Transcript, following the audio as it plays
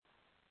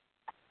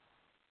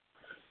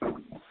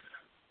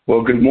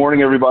Well, good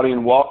morning, everybody,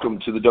 and welcome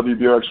to the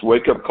WBRX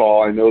Wake Up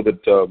Call. I know that,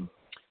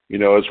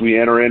 as we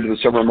enter into the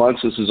summer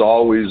months, this is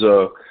always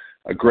a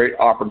great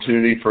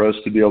opportunity for us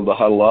to be able to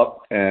huddle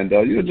up and,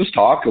 just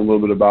talk a little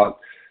bit about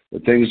the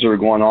things that are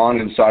going on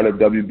inside of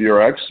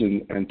WBRX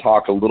and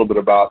talk a little bit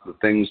about the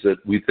things that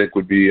we think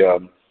would be,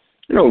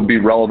 would be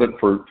relevant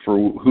for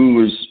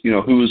who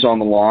is on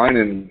the line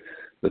and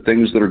the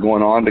things that are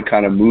going on to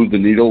kind of move the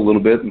needle a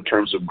little bit in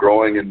terms of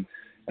growing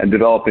and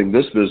developing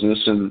this business.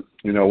 And,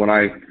 when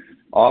I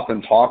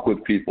often talk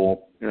with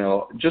people,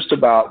 just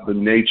about the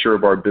nature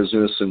of our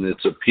business, and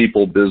it's a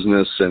people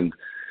business, and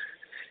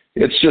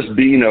it's just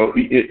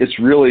it's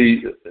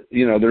really,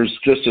 there's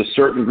just a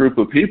certain group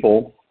of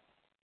people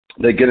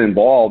that get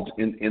involved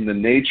in the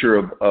nature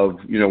of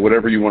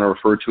whatever you want to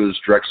refer to as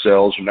direct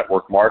sales or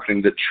network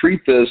marketing that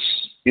treat this,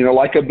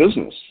 like a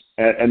business.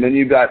 And then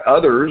you've got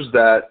others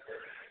that,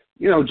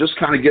 just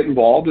kind of get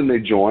involved and they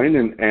join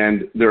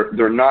and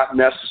they're not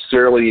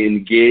necessarily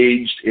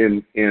engaged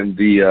in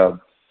the,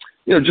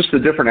 just the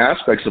different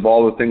aspects of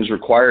all the things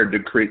required to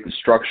create the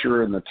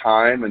structure and the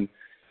time and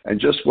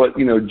just what,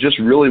 just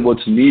really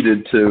what's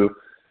needed to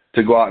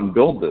go out and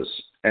build this.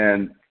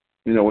 And,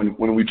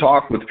 when we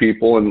talk with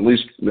people, and at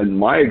least in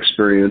my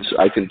experience,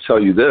 I can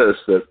tell you this,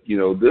 that,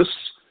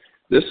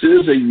 this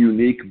is a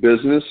unique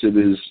business. It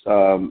is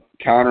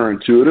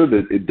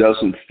counterintuitive. It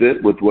doesn't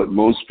fit with what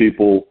most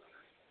people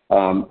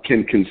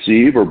can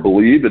conceive or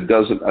believe. It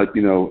doesn't,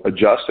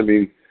 adjust. I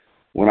mean,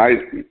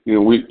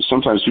 when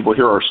sometimes people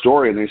hear our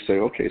story and they say,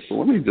 okay, so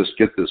let me just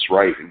get this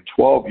right. In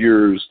 12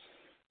 years,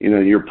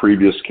 in your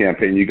previous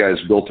campaign, you guys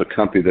built a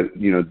company that,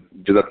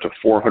 did up to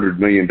 $400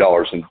 million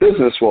in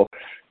business. Well,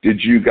 did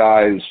you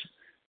guys,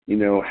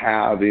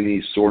 have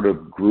any sort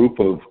of group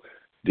of,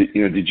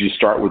 did you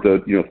start with a,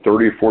 $30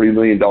 or $40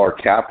 million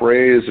cap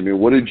raise? I mean,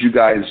 what did you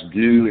guys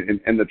do?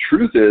 And the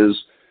truth is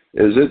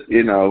it,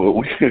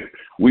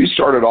 we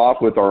started off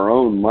with our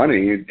own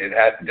money. It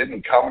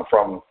didn't come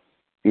from,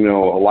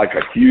 like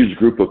a huge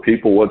group of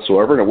people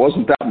whatsoever. And it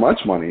wasn't that much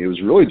money. It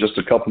was really just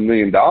a couple $1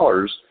 million.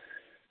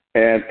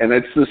 And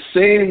it's the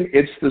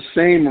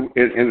same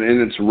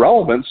in its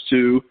relevance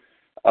to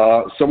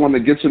someone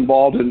that gets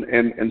involved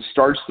and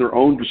starts their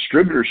own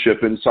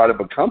distributorship inside of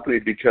a company,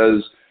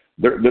 because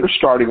they're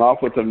starting off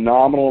with a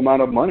nominal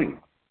amount of money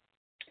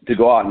to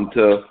go out and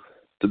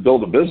to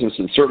build a business.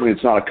 And certainly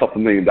it's not a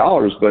couple $1 million,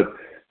 but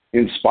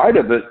in spite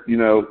of it,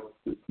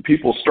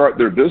 people start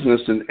their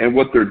business and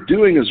what they're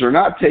doing is they're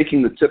not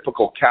taking the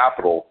typical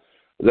capital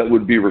that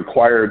would be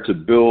required to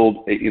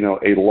build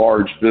a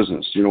large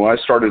business. When I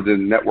started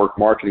in network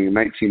marketing in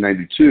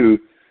 1992,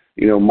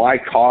 my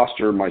cost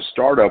or my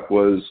startup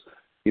was,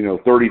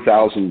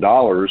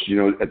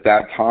 $30,000, at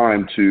that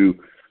time to,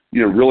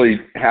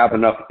 really have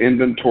enough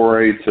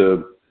inventory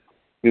to,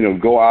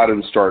 go out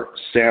and start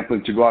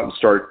sampling, to go out and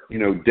start,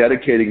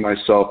 dedicating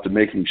myself to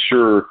making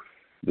sure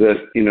that,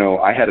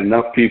 I had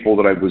enough people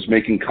that I was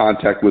making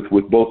contact with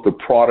both the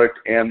product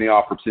and the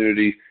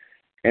opportunity.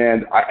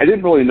 And I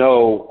didn't really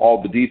know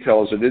all the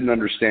details. I didn't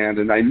understand,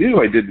 and I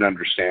knew I didn't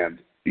understand,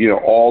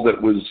 all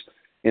that was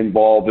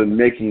involved in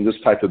making this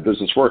type of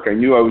business work. I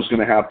knew I was going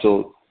to have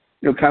to,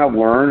 kind of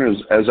learn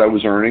as I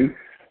was earning.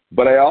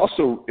 But I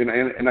also,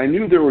 and I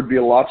knew there would be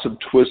lots of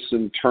twists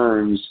and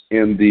turns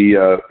in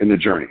the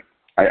journey.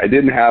 I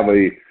didn't have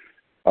a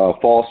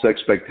false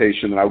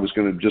expectation that I was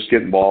going to just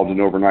get involved and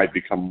overnight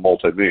become a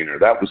multimillionaire.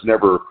 That was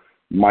never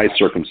my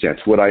circumstance.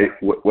 What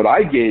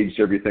I gauged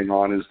everything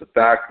on is the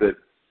fact that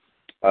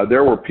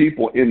there were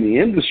people in the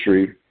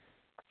industry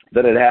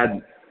that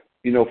had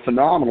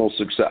phenomenal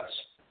success.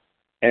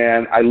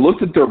 And I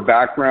looked at their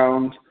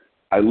background.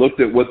 I looked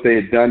at what they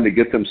had done to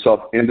get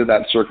themselves into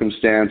that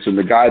circumstance. And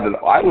the guy that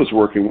I was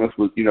working with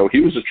was,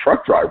 he was a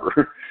truck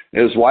driver.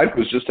 His wife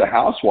was just a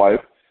housewife.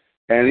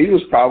 And he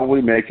was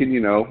probably making,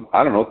 $30,000,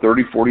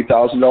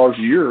 $40,000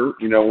 a year,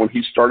 when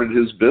he started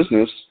his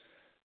business,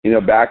 he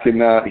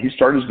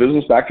started his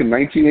business back in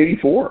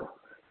 1984.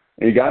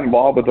 And he got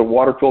involved with a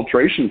water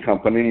filtration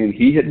company, and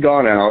he had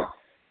gone out,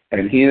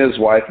 and he and his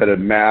wife had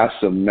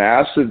amassed a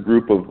massive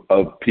group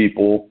of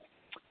people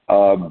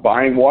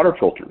buying water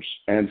filters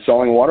and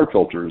selling water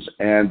filters.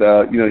 And,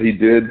 he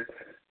did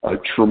a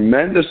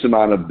tremendous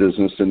amount of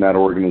business in that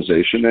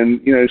organization.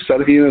 And,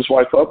 set he and his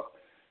wife up,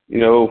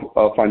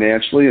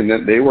 financially, and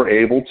then they were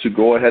able to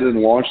go ahead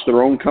and launch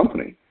their own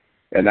company.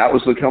 And that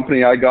was the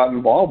company I got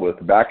involved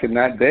with back in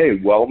that day,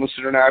 Wellness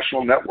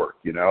International Network.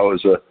 It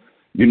was a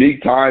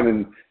unique time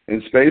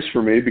in space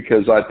for me,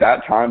 because at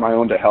that time I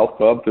owned a health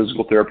club,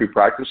 physical therapy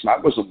practice, and I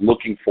wasn't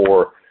looking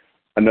for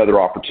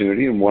another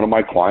opportunity. And one of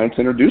my clients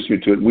introduced me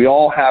to it. And we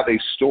all have a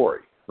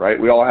story,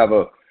 right? We all have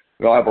a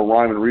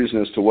rhyme and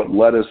reason as to what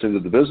led us into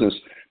the business.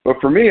 But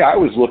for me, I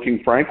was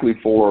looking, frankly,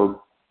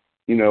 for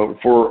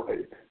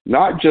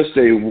not just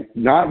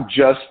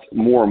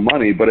more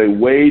money, but a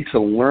way to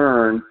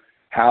learn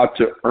how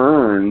to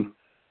earn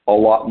a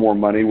lot more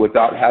money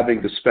without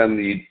having to spend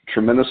the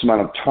tremendous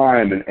amount of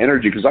time and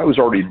energy, because I was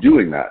already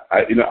doing that.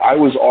 I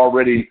was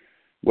already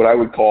what I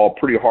would call a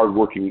pretty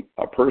hardworking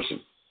person.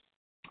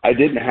 I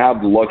didn't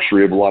have the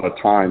luxury of a lot of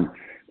time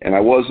and I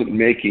wasn't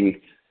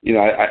making,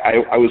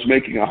 I was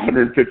making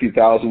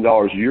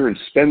 $150,000 a year and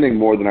spending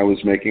more than I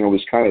was making. I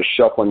was kind of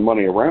shuffling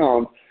money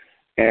around,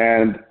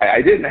 and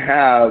I did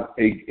not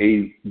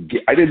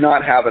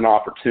have an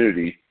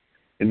opportunity,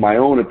 in my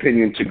own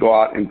opinion, to go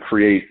out and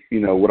create,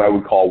 what I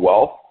would call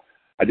wealth.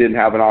 I didn't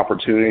have an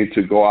opportunity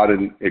to go out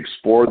and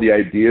explore the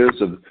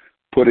ideas of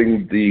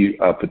putting the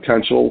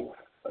potential,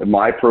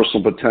 my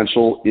personal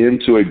potential,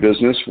 into a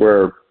business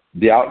where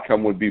the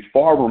outcome would be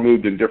far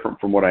removed and different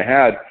from what I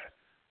had.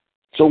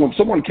 So when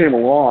someone came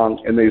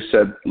along and they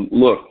said,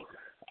 look,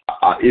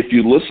 if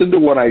you listen to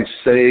what I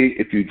say,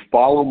 if you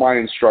follow my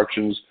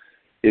instructions,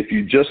 if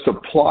you just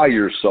apply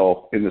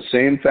yourself in the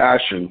same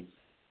fashion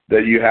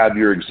that you have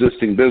your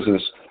existing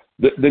business,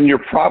 then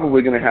you're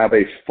probably going to have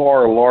a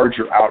far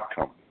larger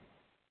outcome.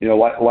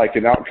 Like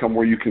an outcome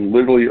where you can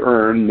literally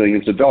earn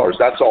millions of dollars.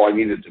 That's all I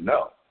needed to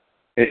know.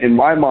 In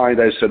my mind,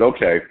 I said,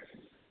 okay,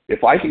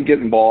 if I can get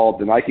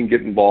involved, and I can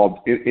get involved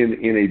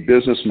in a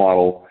business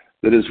model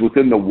that is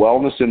within the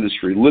wellness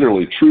industry,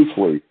 literally,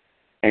 truthfully,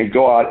 and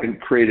go out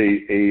and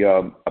create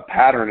a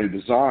pattern, a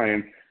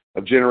design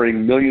of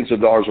generating millions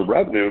of dollars of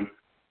revenue,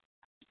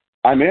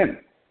 I'm in.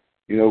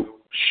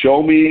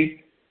 Show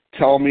me,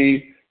 tell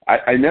me.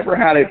 I never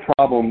had a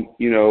problem,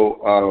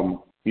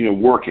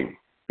 working,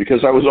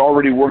 because I was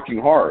already working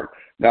hard.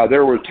 Now,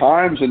 there were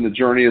times in the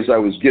journey as I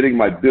was getting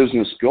my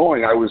business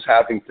going, I was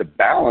having to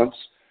balance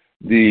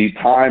the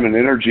time and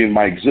energy in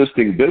my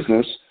existing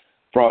business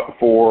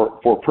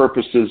for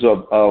purposes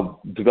of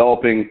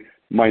developing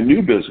my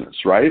new business,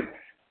 right?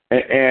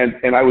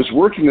 And I was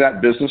working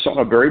that business on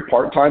a very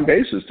part-time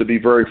basis, to be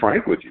very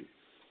frank with you.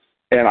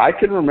 And I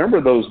can remember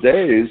those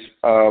days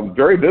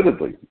very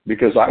vividly,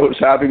 because I was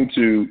having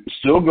to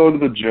still go to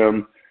the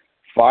gym,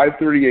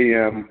 5:30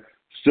 a.m.,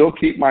 still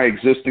keep my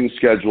existing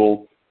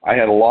schedule. I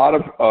had a lot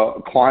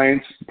of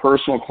clients,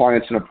 personal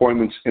clients and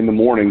appointments in the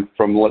morning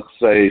from, let's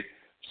say,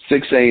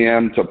 6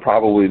 a.m. to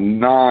probably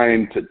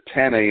 9 to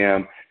 10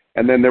 a.m.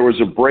 And then there was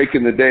a break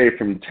in the day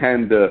from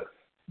 10 to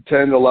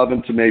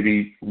 11 to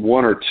maybe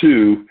 1 or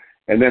 2.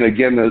 And then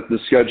again, the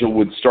schedule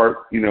would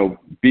start,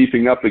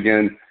 beefing up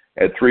again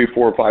at 3,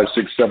 4, 5,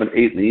 6, 7,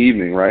 8 in the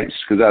evening, right?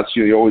 Because that's,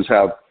 you always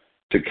have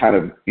to kind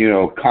of,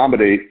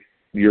 accommodate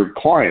your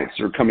clients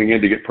who are coming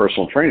in to get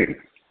personal training.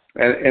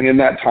 And in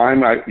that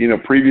time,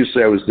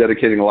 previously I was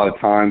dedicating a lot of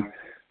time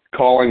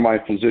calling my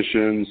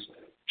physicians,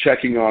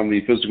 checking on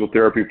the physical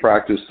therapy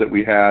practice that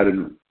we had.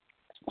 And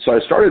so I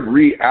started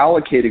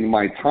reallocating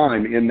my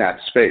time in that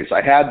space.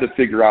 I had to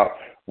figure out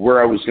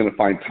where I was going to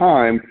find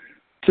time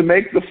to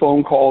make the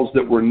phone calls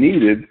that were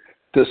needed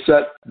to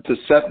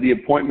set the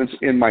appointments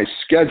in my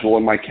schedule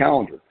and my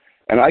calendar.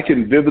 And I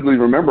can vividly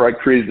remember I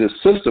created this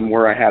system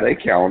where I had a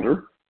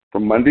calendar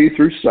from Monday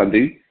through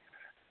Sunday.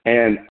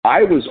 And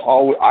I was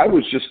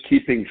just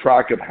keeping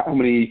track of how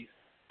many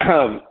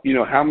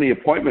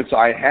appointments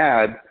I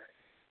had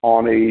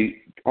on a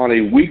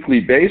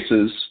weekly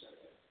basis.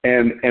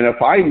 And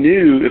if I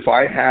knew if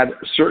I had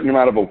a certain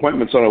amount of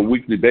appointments on a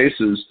weekly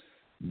basis,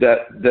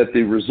 that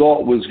the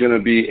result was going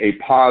to be a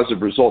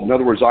positive result. In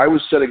other words, I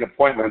was setting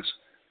appointments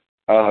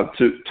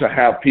to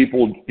have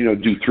people,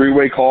 do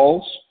three-way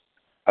calls.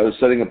 I was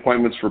setting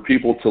appointments for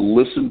people to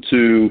listen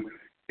to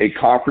a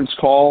conference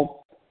call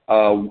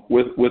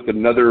with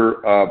another,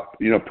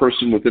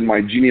 person within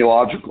my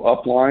genealogical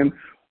upline,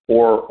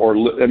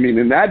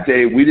 in that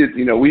day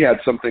we had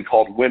something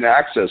called Win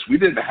Access. We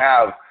didn't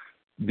have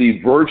the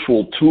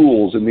virtual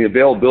tools and the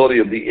availability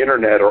of the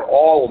internet or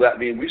all of that.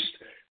 We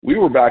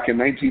were back in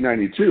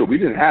 1992. We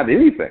didn't have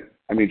anything.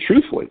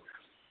 Truthfully.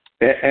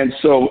 And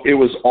so it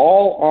was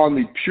all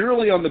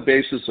purely on the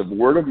basis of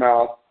word of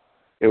mouth.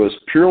 It was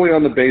purely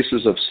on the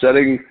basis of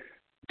setting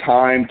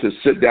time to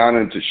sit down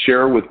and to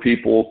share with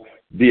people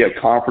via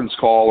conference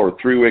call or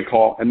three-way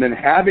call, and then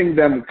having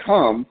them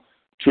come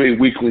to a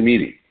weekly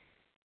meeting.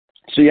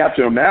 So you have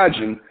to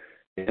imagine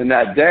in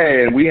that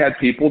day, and we had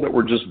people that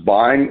were just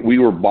we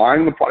were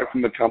buying the product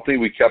from the company.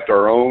 We kept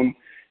our own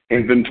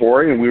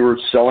inventory, and we were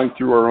selling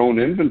through our own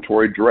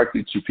inventory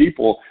directly to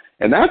people.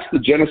 And that's the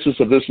genesis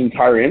of this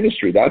entire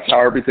industry. That's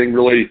how everything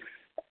really,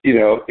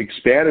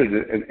 expanded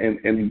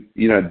and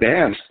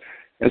advanced.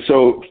 And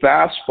so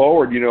fast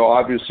forward,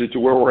 obviously to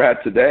where we're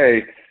at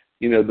today,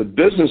 the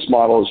business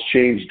model has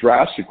changed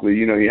drastically.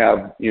 You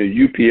have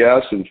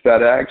UPS and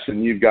FedEx,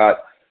 and you've got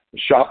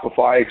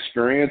Shopify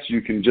experience.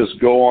 You can just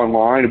go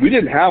online. We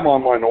didn't have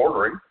online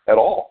ordering at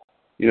all.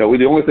 The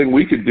only thing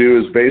we could do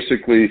is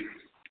basically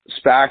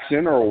fax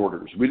in our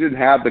orders. We didn't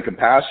have the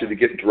capacity to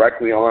get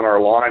directly on our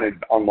line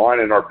and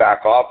online in our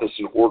back office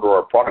and order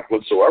our product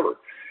whatsoever.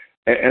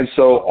 And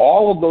so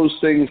all of those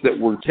things that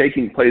were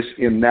taking place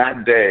in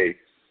that day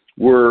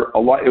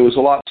it was a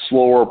lot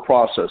slower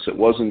process. It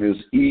wasn't as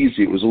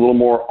easy. It was a little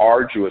more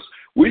arduous.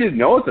 We didn't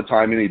know at the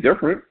time any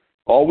different.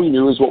 All we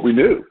knew is what we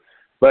knew.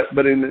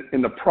 But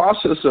in the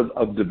process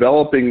of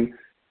developing,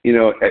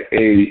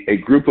 a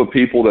group of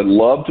people that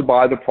loved to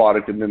buy the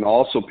product, and then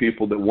also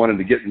people that wanted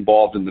to get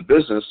involved in the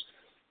business,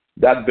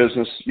 that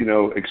business,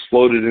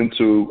 exploded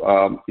into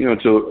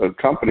a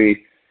company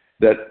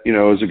that,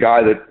 is a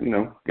guy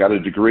that, got a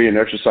degree in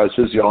exercise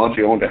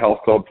physiology, owned a health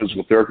club,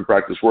 physical therapy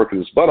practice, working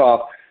his butt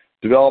off,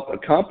 developed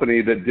a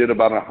company that did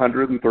about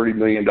 $130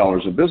 million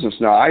in business.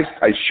 Now, I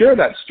share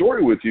that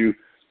story with you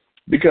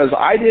because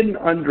I didn't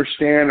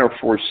understand or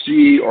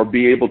foresee or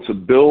be able to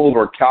build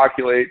or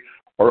calculate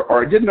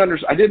or I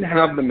didn't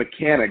have the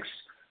mechanics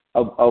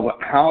of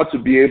how to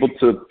be able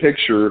to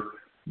picture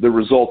the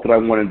result that I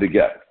wanted to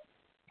get.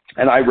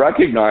 And I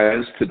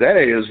recognize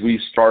today as we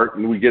start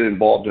and we get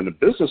involved in a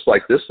business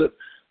like this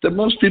that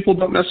most people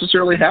don't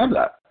necessarily have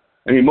that.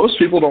 I mean, most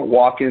people don't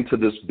walk into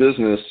this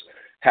business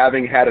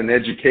having had an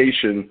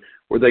education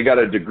where they got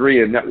a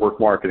degree in network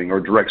marketing or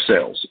direct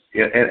sales.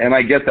 And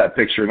I get that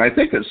picture. And I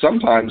think that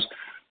sometimes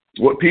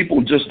what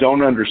people just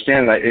don't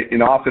understand,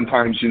 and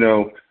oftentimes,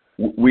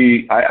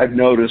 I've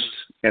noticed,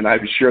 and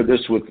I've shared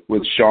this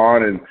with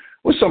Sean and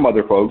with some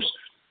other folks,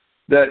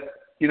 that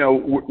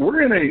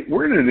we're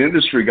in an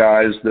industry,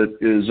 guys, that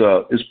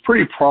is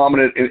pretty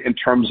prominent in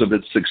terms of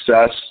its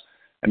success.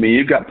 I mean,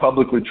 you've got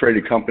publicly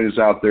traded companies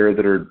out there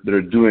that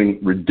are doing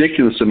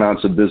ridiculous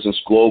amounts of business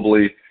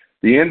globally.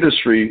 The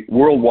industry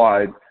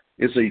worldwide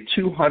is a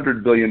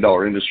 $200 billion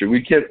industry.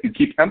 We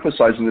keep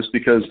emphasizing this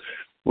because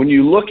when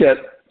you look at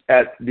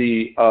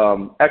the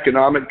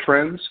economic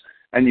trends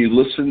and you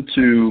listen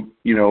to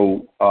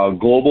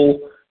global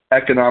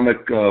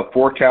economic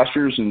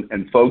forecasters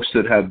and folks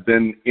that have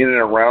been in and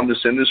around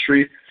this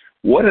industry,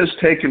 what has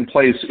taken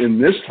place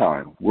in this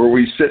time where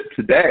we sit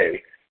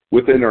today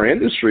within our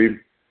industry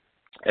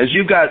is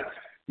you've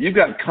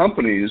got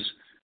companies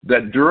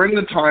that during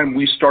the time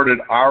we started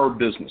our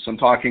business, I'm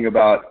talking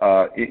about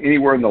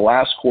anywhere in the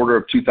last quarter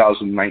of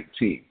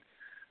 2019,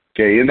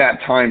 okay, in that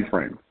time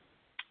frame,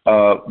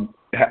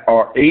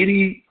 are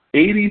 80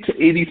 to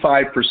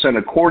 85%,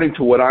 according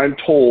to what I'm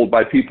told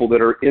by people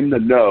that are in the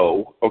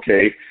know,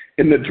 okay,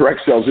 in the direct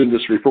sales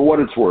industry, for what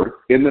it's worth,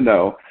 in the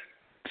know,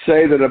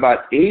 say that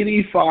about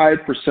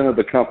 85% of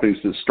the companies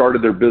that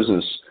started their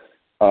business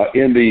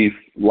in the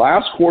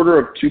last quarter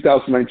of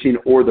 2019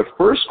 or the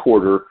first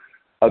quarter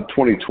of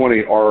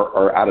 2020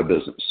 are out of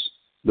business.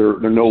 They're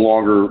no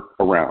longer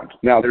around.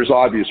 Now, there's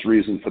obvious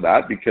reason for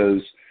that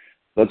because,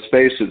 let's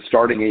face it,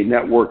 starting a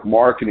network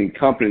marketing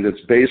company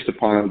that's based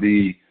upon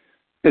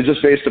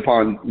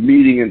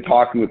meeting and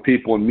talking with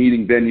people and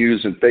meeting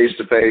venues and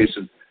face-to-face.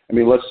 And I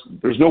mean,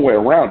 there's no way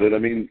around it. I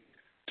mean,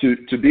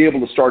 to be able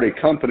to start a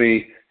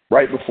company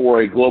right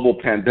before a global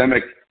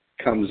pandemic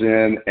comes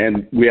in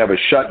and we have a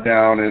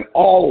shutdown and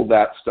all of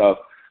that stuff,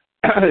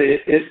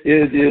 it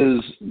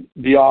is,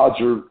 the odds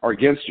are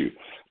against you.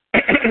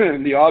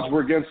 And the odds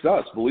were against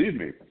us, believe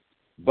me.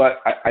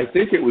 But I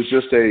think it was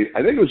just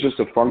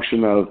a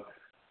function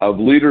of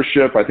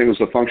leadership. I think it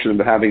was a function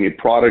of having a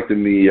product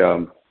in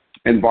the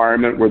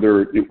environment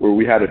where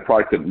we had a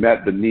product that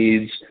met the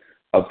needs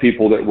of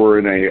people that were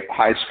in a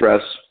high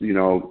stress,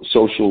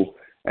 social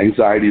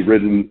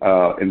anxiety-ridden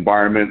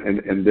environment,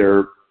 and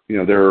their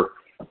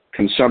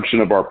consumption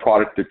of our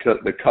product,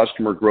 the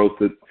customer growth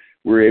that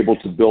we were able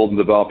to build and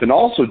develop, and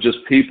also just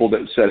people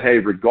that said, hey,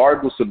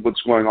 regardless of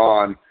what's going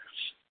on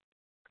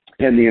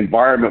in the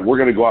environment, we're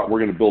going to go out, we're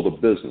going to build a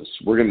business.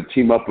 We're going to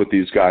team up with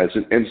these guys.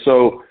 And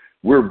so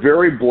we're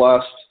very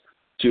blessed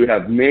to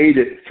have made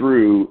it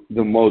through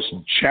the most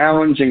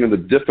challenging and the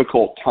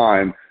difficult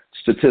time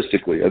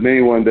statistically of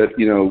anyone that,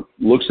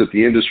 looks at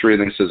the industry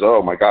and they says,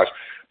 oh my gosh.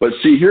 But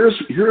see,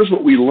 here's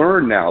what we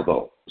learn now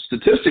though.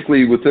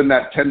 Statistically, within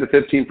that 10 to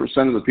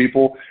 15% of the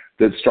people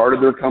that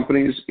started their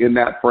companies in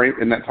that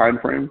time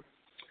frame,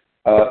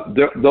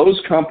 those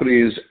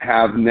companies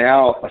have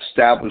now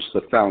established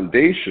the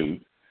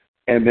foundation,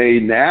 and they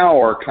now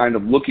are kind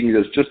of looking at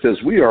us just as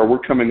we are. We're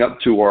coming up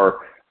to our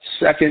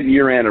second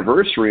year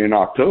anniversary in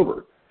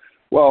October.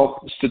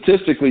 Well,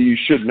 statistically, you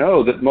should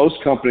know that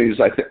most companies,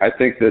 I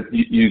think that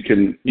you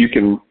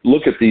can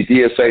look at the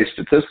DSA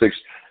statistics,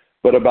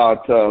 but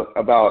about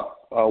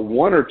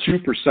 1 or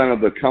 2%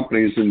 of the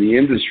companies in the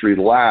industry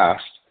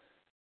last.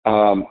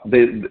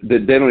 They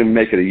don't even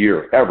make it a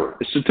year ever.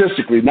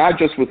 Statistically, not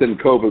just within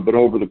COVID, but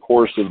over the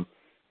course of,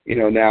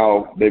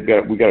 now we've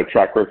got a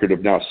track record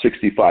of now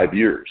 65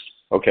 years.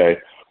 Okay,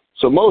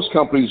 so most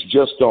companies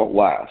just don't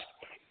last.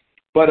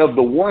 But of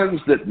the ones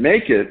that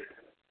make it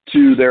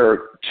to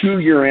their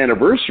 2-year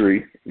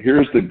anniversary,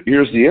 here's the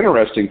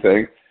interesting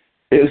thing,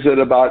 is that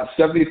about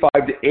 75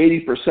 to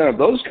 80% of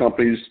those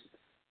companies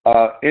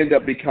end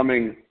up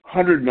becoming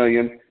 $100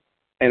 million,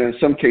 and in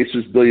some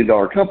cases,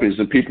 billion-dollar companies.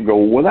 And people go,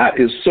 well, that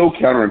is so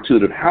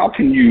counterintuitive. How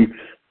can you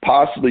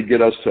possibly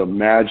get us to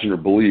imagine or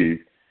believe?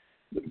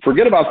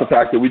 Forget about the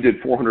fact that we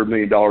did $400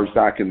 million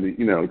back in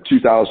the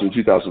 2000,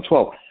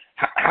 2012.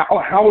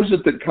 How is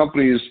it that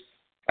companies,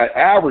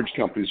 average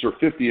companies, are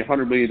 $50,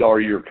 $100 million a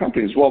year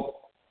companies? Well,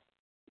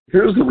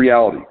 here's the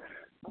reality.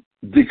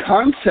 The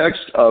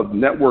context of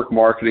network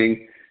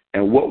marketing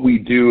and what we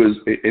do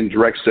is in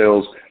direct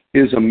sales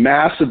is a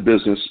massive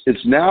business.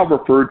 It's now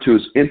referred to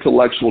as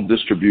intellectual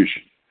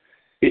distribution.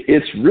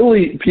 It's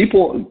really,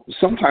 people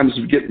sometimes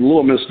get a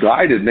little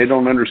misguided and they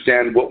don't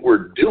understand what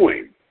we're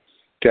doing,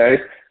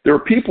 okay? There are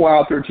people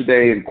out there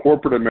today in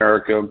corporate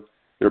America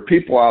There are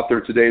people out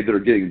there today that are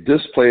getting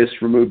displaced,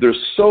 removed.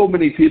 There's so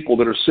many people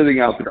that are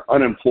sitting out there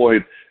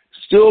unemployed,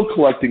 still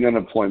collecting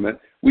unemployment.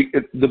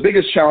 The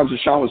biggest challenge that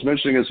Sean was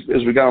mentioning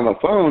as we got on the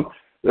phone,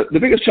 the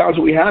biggest challenge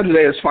that we have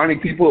today is finding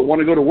people that want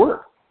to go to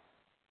work,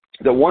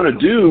 that want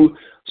to do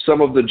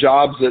some of the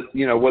jobs that,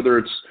 whether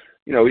it's,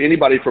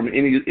 anybody from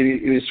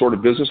any sort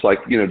of business, like,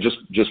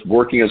 just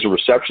working as a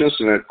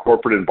receptionist in a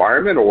corporate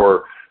environment,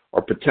 or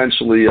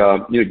potentially,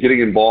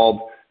 getting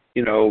involved,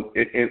 in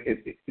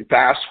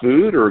fast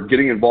food, or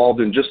getting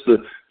involved in just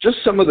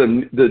some of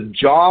the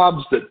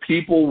jobs that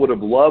people would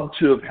have loved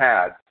to have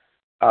had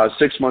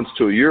 6 months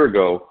to a year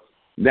ago.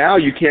 Now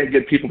you can't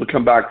get people to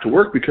come back to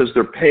work because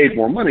they're paid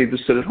more money to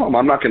sit at home.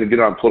 I'm not going to get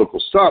on political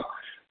stuff,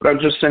 but I'm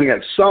just saying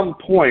at some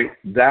point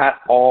that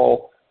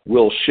all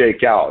will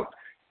shake out.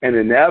 And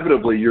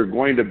inevitably you're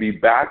going to be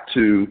back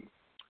to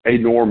a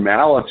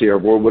normality, or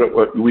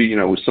what we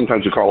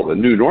sometimes we call it the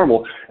new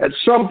normal. At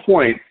some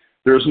point,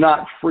 there's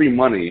not free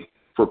money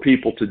for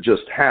people to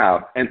just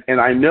have.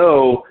 And I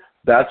know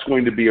that's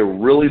going to be a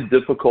really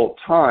difficult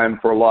time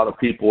for a lot of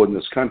people in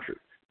this country.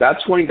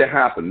 That's going to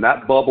happen.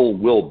 That bubble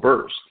will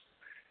burst.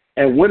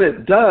 And when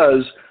it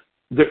does,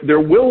 there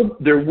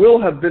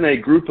will have been a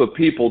group of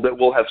people that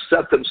will have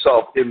set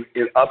themselves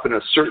up in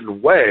a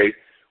certain way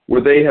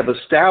where they have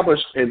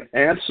established an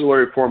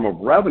ancillary form of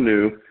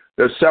revenue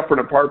that's separate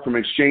and apart from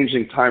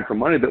exchanging time for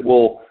money that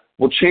will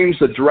change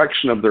the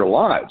direction of their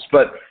lives.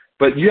 But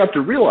you have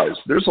to realize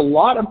there's a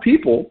lot of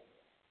people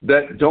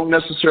that don't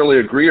necessarily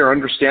agree or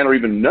understand or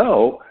even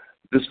know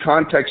this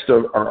context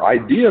of our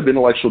idea of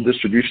intellectual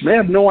distribution. They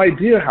have no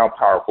idea how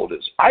powerful it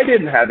is. I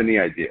didn't have any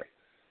idea.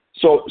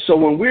 So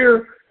when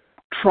we're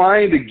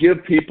trying to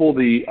give people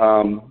the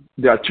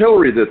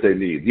artillery that they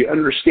need, the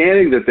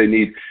understanding that they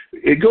need,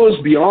 it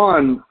goes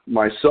beyond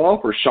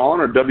myself or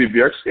Sean or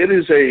WBX. It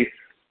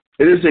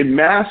is a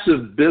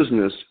massive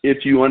business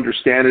if you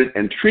understand it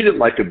and treat it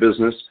like a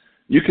business.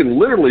 You can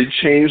literally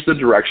change the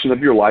direction of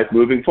your life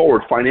moving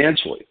forward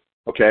financially,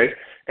 okay?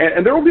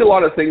 And there will be a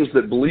lot of things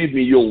that, believe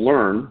me, you'll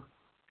learn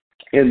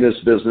in this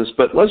business,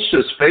 but let's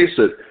just face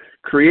it,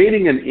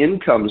 creating an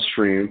income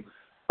stream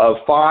of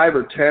 $5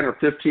 or $10 or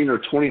 $15 or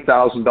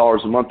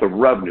 $20,000 a month of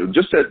revenue,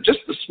 just a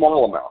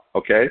small amount,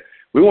 okay?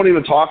 We won't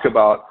even talk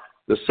about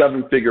the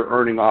seven-figure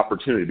earning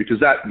opportunity,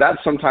 because that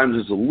sometimes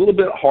is a little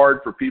bit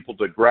hard for people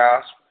to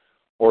grasp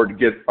or to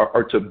get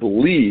or to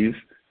believe.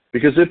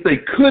 Because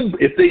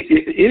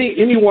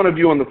any one of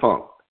you on the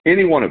phone,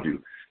 any one of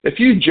you, if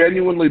you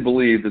genuinely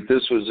believe that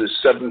this was a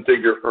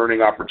seven-figure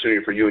earning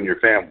opportunity for you and your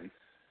family,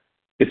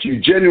 if you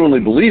genuinely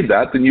believe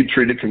that, then you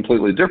treat it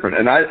completely different.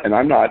 And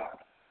I'm not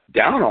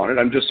down on it.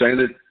 I'm just saying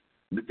that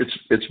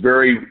it's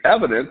very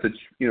evident that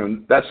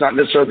that's not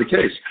necessarily the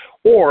case.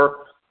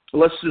 Or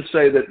let's just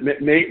say that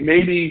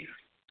maybe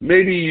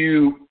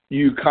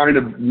you kind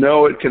of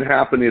know it can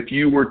happen if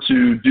you were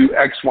to do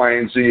X, Y,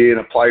 and Z and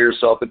apply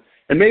yourself.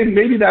 And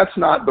maybe that's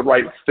not the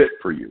right fit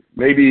for you.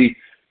 Maybe,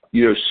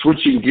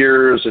 switching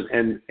gears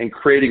and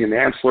creating an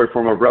ancillary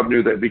form of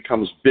revenue that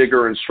becomes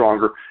bigger and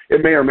stronger,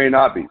 it may or may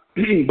not be.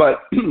 But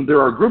there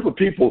are a group of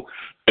people,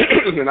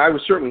 and I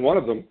was certainly one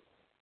of them,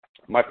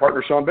 my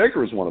partner Sean Baker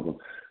was one of them,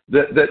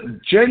 that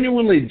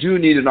genuinely do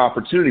need an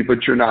opportunity,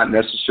 but you're not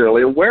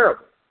necessarily aware of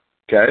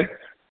it, okay?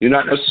 You're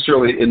not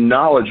necessarily in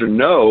knowledge or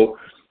know.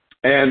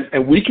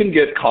 And we can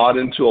get caught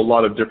into a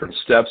lot of different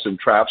steps and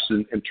traps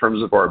in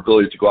terms of our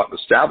ability to go out and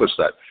establish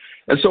that.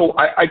 And so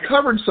I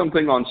covered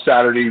something on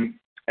Saturday,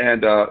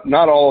 and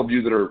not all of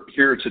you that are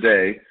here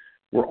today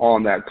were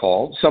on that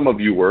call. Some of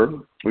you were.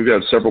 We've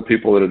had several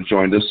people that have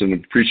joined us, and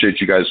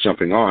appreciate you guys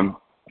jumping on.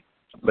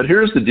 But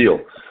here's the deal.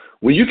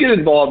 When you get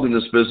involved in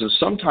this business,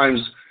 sometimes,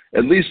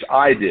 at least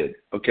I did,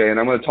 okay, and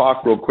I'm going to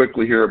talk real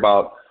quickly here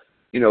about,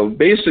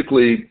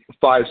 basically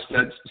 5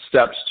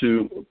 steps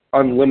to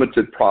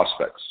unlimited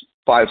prospects.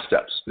 5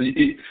 steps.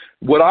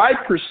 What I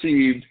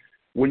perceived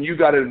when you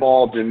got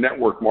involved in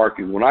network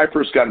marketing, when I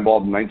first got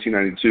involved in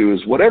 1992,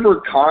 is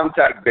whatever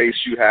contact base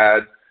you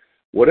had,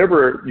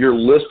 whatever your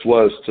list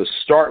was to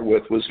start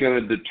with, was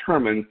going to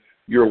determine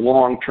your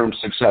long-term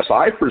success.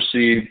 I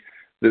perceived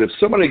that if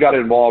somebody got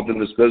involved in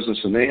this business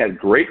and they had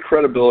great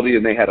credibility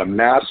and they had a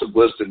massive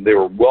list and they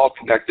were well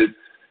connected,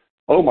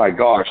 oh my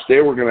gosh,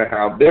 they were going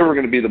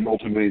to be the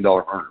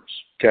multi-million-dollar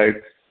earners. Okay.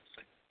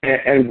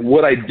 And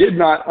what I did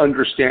not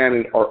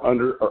understand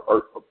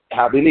or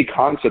have any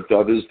concept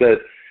of is that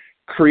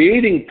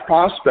creating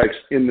prospects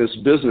in this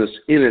business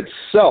in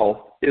itself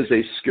is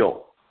a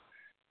skill.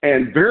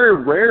 And very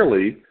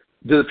rarely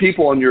do the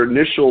people on your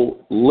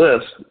initial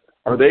list,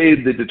 are they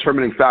the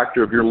determining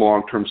factor of your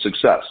long-term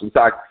success. In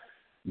fact,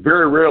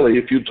 very rarely,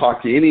 if you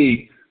talk to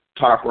any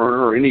top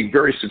earner or any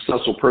very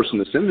successful person in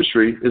this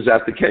industry, is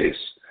that the case.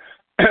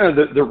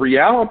 The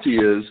reality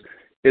is,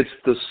 it's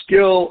the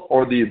skill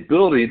or the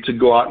ability to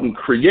go out and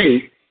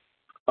create,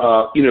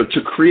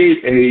 to create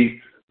a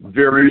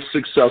very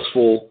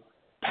successful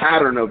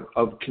pattern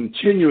of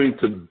continuing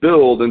to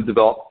build and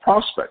develop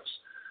prospects.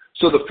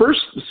 So the first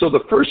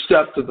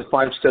step to the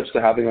 5 steps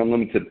to having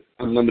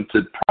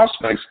unlimited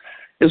prospects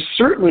is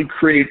certainly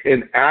create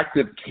an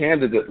active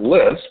candidate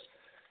list.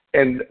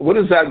 And what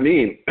does that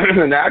mean?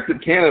 An active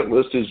candidate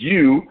list is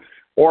you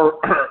or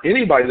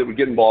anybody that would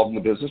get involved in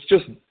the business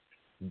just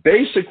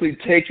basically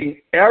taking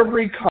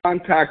every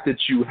contact that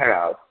you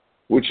have,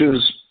 which is,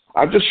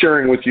 I'm just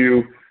sharing with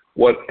you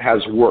what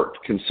has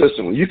worked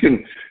consistently. You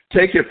can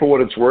take it for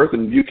what it's worth,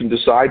 and you can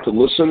decide to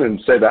listen and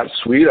say, that's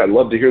sweet, I'd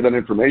love to hear that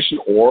information.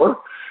 Or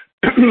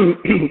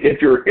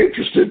if you're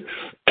interested,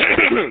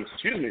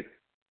 excuse me,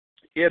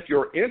 if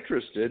you're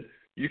interested,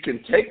 you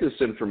can take this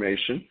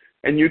information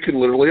and you can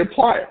literally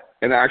apply it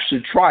and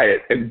actually try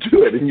it and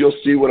do it, and you'll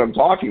see what I'm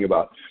talking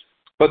about.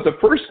 But the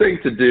first thing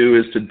to do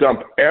is to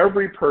dump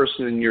every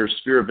person in your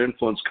sphere of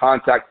influence,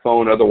 contact,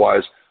 phone,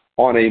 otherwise,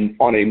 on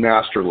a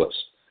master list.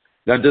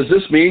 Now, does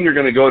this mean you're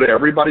going to go to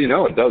everybody?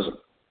 No, it doesn't.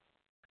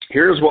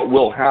 Here's what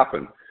will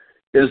happen,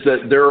 is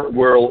that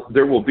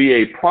there will be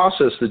a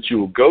process that you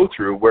will go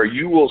through where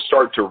you will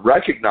start to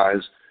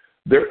recognize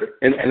there,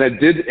 and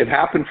it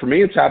happened for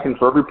me, it's happened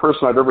for every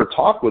person I've ever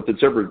talked with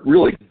that's ever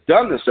really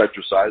done this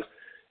exercise,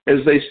 as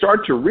they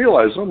start to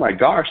realize, oh my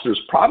gosh, there's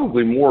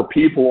probably more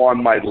people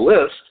on my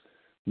list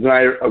than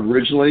I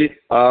originally,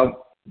 thought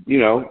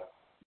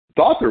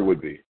there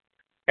would be.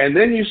 And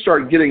then you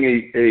start getting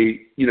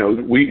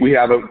we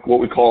have what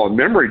we call a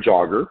memory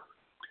jogger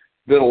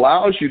that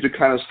allows you to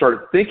kind of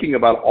start thinking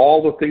about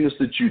all the things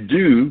that you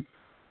do,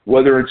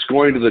 whether it's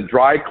going to the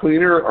dry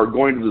cleaner or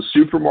going to the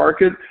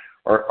supermarket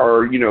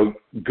or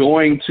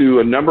going to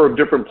a number of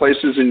different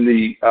places in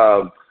the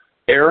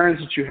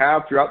errands that you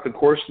have throughout the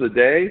course of the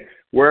day,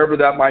 wherever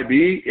that might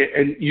be.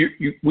 And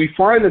we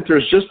find that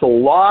there's just a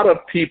lot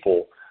of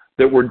people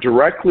that we're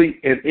directly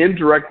and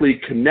indirectly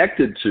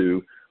connected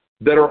to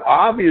that are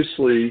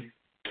obviously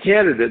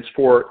candidates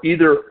for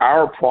either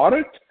our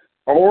product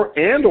or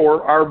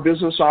our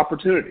business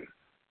opportunity.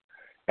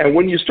 And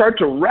when you start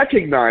to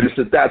recognize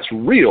that that's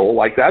real,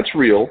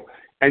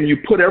 and you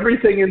put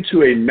everything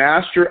into a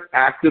master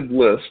active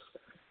list,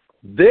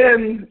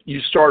 then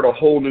you start a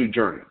whole new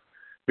journey.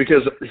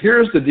 Because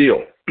here's the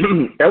deal.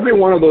 Every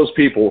one of those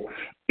people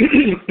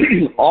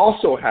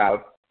also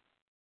have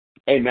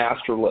a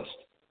master list.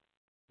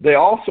 They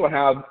also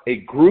have a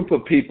group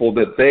of people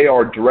that they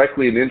are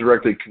directly and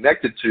indirectly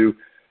connected to.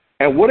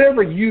 And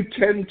whatever you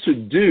tend to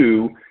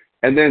do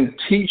and then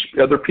teach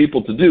other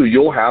people to do,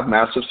 you'll have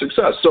massive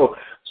success. So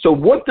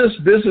what this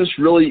business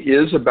really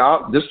is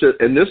about,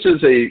 and this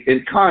is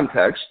in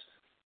context,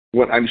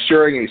 when I'm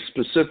sharing a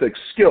specific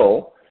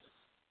skill,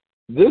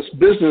 this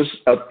business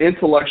of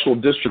intellectual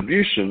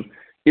distribution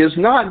is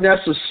not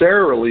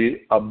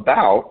necessarily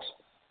about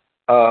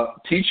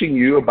teaching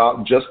you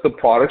about just the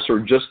products or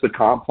just the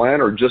comp plan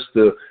or just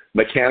the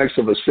mechanics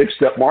of a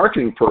 6-step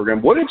marketing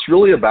program. What it's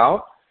really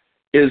about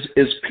is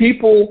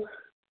people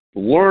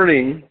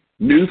learning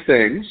new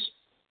things,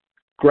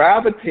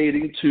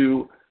 gravitating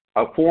to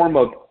a form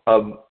of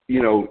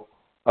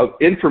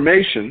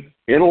information,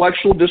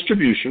 intellectual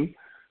distribution,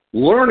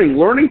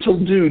 learning to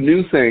do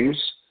new things,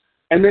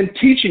 and then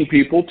teaching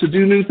people to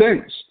do new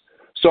things.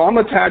 So I'm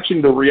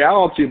attaching the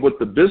reality of what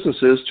the business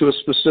is to a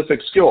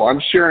specific skill. I'm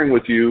sharing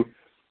with you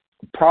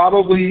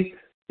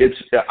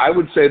I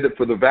would say that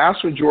for the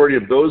vast majority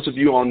of those of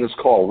you on this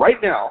call right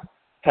now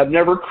have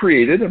never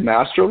created a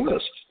master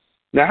list.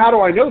 Now, how do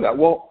I know that?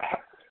 Well,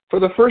 for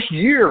the first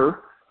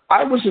year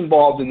I was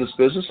involved in this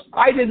business,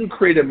 I didn't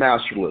create a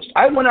master list.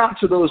 I went out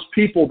to those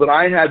people that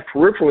I had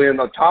peripherally on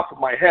the top of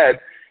my head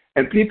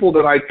and people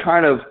that I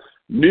kind of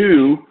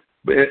knew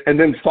and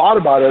then thought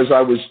about as I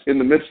was in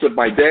the midst of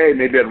my day.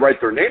 Maybe I'd write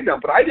their name down,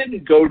 but I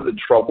didn't go to the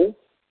trouble.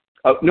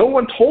 No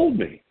one told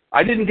me.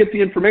 I didn't get the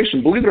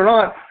information. Believe it or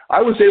not,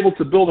 I was able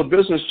to build a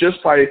business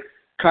just by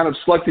kind of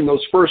selecting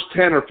those first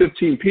 10 or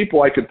 15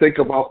 people I could think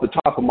of off the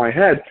top of my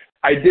head.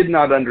 I did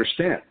not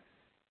understand.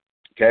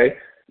 Okay?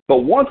 But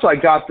once I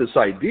got this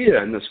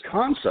idea and this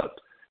concept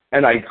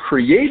and I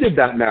created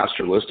that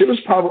master list,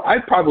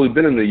 I'd probably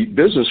been in the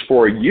business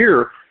for a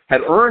year,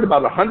 had earned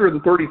about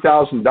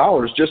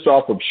 $130,000 just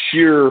off of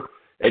sheer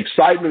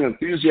excitement,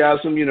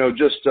 enthusiasm,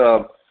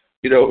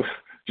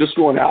 just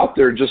going out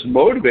there, just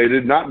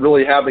motivated, not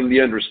really having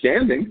the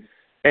understanding.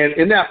 And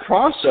in that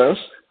process,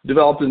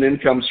 developed an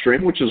income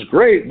stream, which is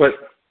great.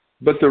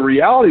 But the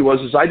reality was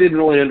I didn't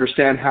really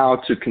understand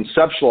how to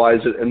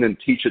conceptualize it and then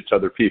teach it to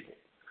other people.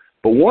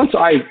 But once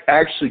I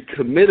actually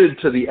committed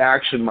to the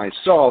action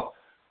myself,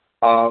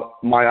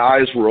 my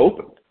eyes were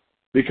opened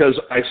because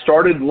I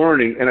started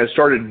learning and I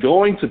started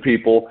going to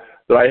people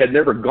that I had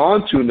never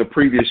gone to in the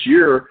previous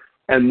year.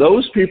 And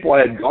those people I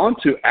had gone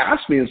to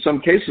asked me in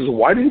some cases,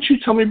 why didn't you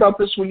tell me about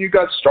this when you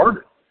got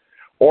started?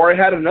 Or I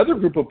had another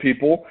group of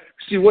people.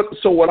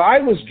 What I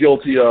was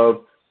guilty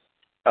of,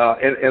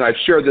 and I've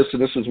shared this,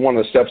 and this is one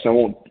of the steps, and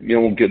I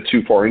won't get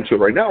too far into it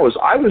right now, is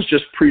I was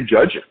just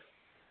prejudging.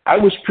 I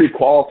was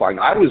pre-qualifying.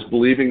 I was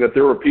believing that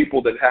there were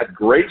people that had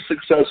great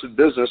success in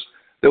business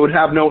that would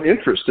have no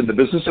interest in the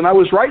business, and I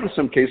was right in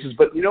some cases,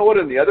 but you know what,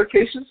 in the other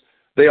cases,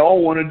 they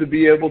all wanted to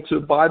be able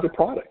to buy the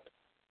product.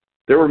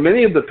 There were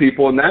many of the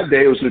people in that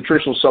day, it was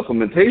nutritional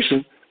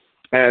supplementation,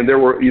 And there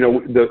were,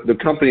 the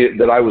company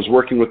that I was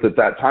working with at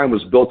that time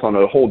was built on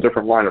a whole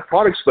different line of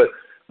products.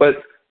 But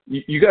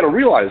you got to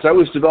realize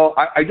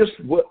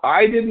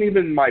I didn't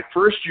even, my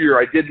first year,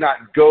 I did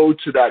not go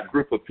to that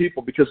group of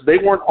people because they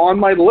weren't on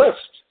my list.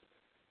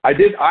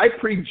 I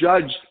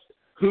prejudged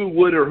who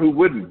would or who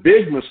wouldn't.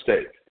 Big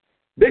mistake.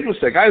 Big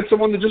mistake. I had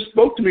someone that just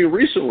spoke to me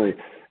recently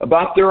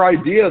about their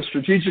idea of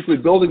strategically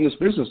building this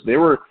business.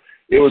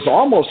 It was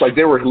almost like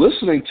they were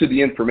listening to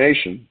the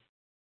information.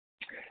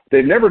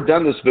 They'd never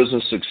done this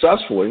business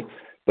successfully,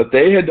 but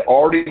they had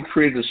already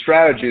created a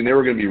strategy, and they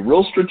were going to be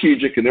real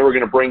strategic, and they were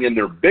going to bring in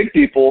their big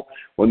people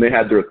when they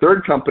had their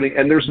third company,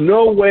 and there's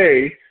no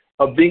way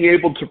of being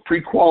able to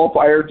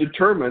pre-qualify or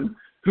determine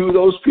who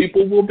those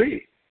people will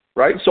be,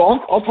 right? So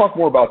I'll talk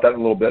more about that in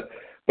a little bit,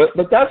 but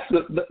that's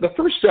the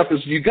first step is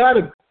you got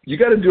to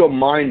do a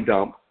mind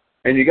dump,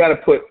 and you got to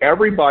put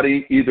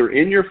everybody either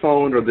in your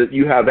phone or that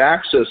you have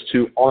access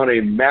to on a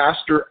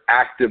master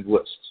active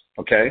list,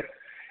 okay?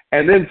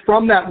 And then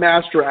from that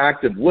master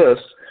active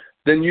list,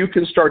 then you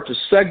can start to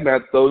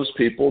segment those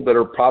people that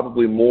are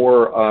probably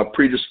more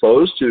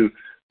predisposed to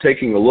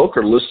taking a look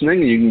or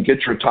listening. You can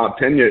get your top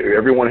 10.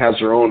 Everyone has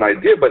their own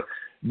idea, but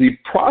the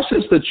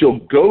process that you'll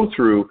go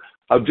through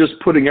of just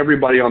putting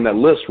everybody on that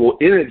list will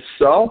in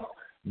itself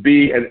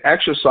be an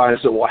exercise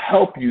that will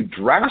help you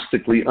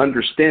drastically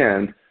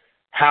understand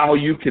how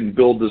you can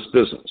build this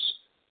business.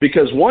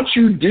 Because once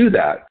you do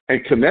that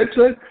and commit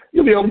to it,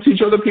 you'll be able to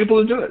teach other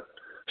people to do it.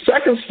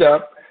 Second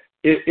step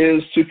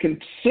is to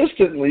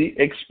consistently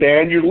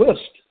expand your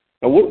list.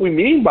 And what we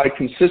mean by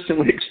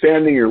consistently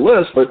expanding your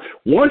list, but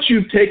once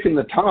you've taken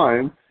the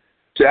time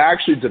to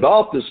actually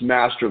develop this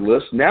master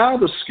list, now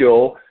the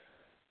skill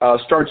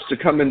starts to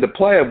come into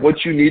play of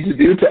what you need to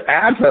do to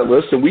add to that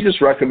list. And we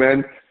just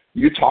recommend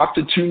you talk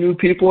to 2 new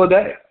people a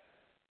day.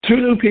 2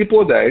 new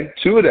people a day,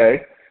 2 a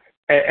day.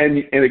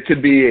 And it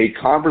could be a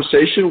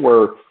conversation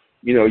where,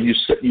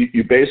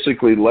 you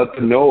basically let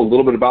them know a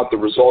little bit about the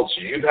results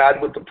you've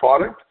had with the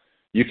product.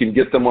 You can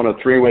get them on a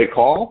 3-way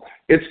call.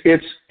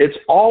 It's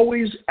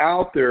always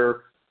out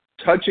there,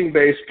 touching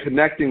base,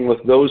 connecting with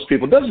those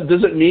people. Does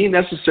it mean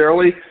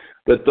necessarily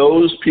that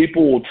those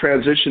people will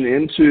transition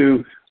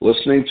into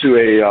listening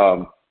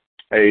to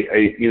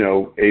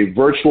a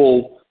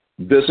virtual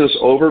business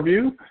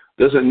overview?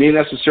 Does it mean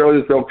necessarily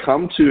that they'll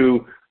come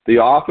to the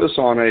office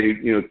on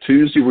a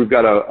Tuesday? We've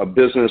got a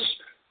business.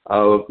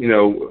 So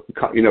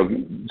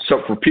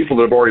for people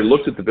that have already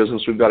looked at the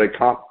business, we've got a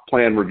comp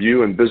plan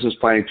review and business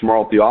planning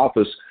tomorrow at the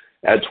office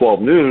at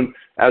 12 noon,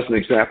 as an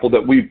example,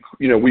 that we've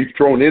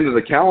thrown into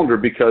the calendar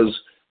because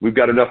we've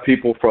got enough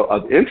people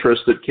of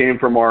interest that came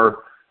from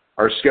our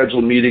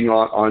scheduled meeting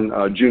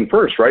on June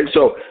 1st, right?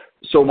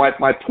 So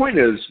my point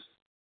is,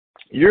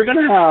 you're going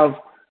to have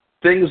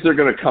things that are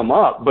going to come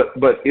up,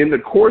 but in the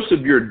course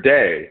of your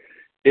day,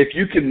 if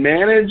you can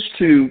manage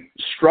to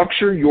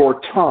structure your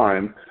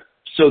time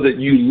so that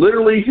you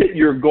literally hit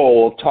your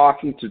goal of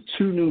talking to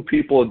 2 new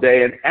people a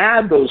day and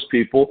add those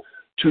people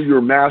to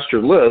your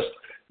master list,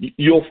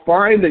 you'll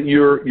find that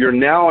you're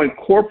now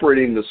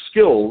incorporating the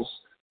skills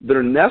that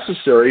are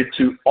necessary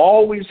to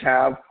always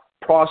have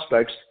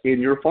prospects in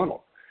your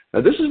funnel.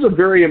 Now, this is a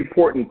very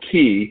important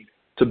key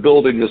to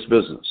building this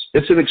business.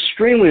 It's an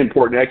extremely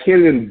important. I can't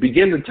even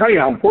begin to tell you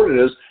how important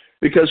it is,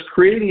 because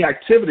creating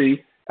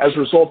activity as a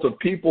result of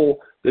people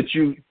that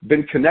you've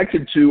been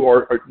connected to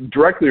or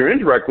directly or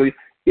indirectly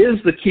is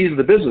the key to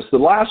the business. The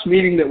last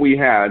meeting that we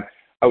had,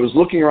 I was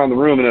looking around the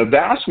room, and a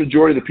vast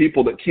majority of the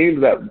people that came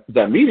to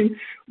that meeting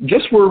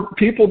just were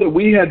people that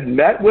we had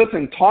met with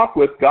and talked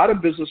with, got a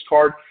business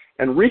card,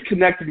 and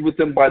reconnected with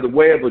them by the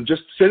way of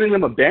just sending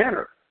them a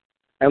banner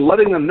and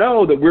letting them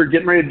know that we're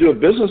getting ready to do a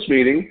business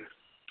meeting,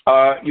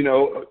 over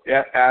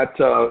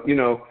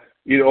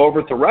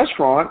at the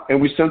restaurant, and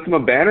we sent them a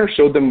banner,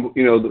 showed them,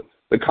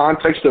 the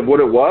context of what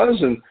it was,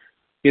 and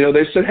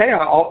they said, hey,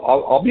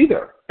 I'll be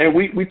there. And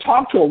we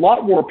talked to a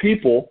lot more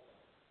people.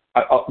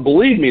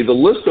 Believe me, the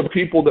list of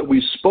people that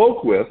we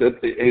spoke with,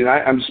 and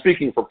I'm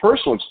speaking for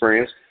personal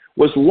experience,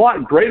 was a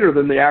lot greater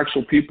than the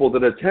actual people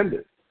that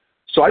attended.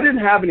 So I didn't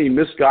have any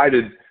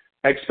misguided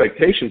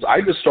expectations.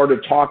 I just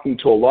started talking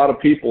to a lot of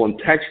people and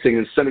texting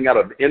and sending out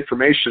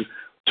information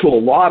to a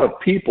lot of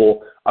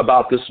people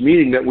about this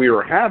meeting that we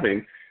were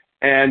having.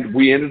 And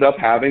we ended up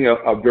having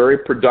a very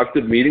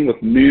productive meeting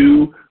with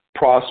new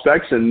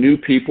prospects and new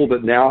people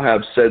that now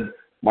have said,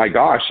 my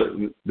gosh,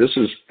 this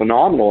is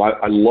phenomenal.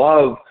 I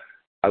love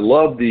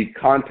the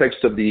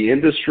context of the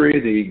industry,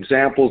 the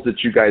examples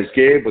that you guys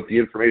gave with the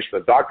information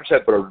that doctors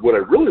had, but what I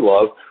really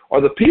love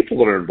are the people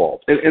that are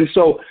involved. And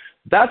so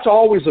that's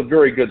always a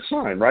very good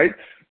sign, right?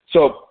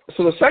 So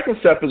the second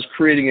step is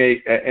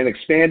creating and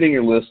expanding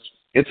your list.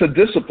 It's a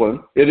discipline.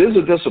 It is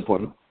a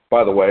discipline,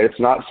 by the way. It's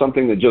not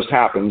something that just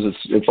happens.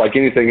 It's like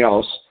anything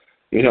else.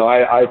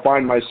 I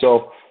find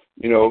myself,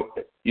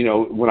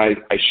 when I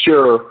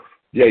share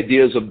the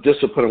ideas of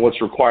discipline and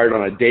what's required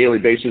on a daily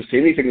basis to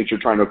anything that you're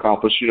trying to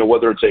accomplish,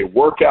 whether it's a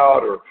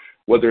workout or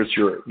whether it's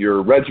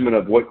your regimen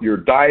of what your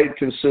diet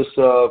consists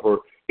of or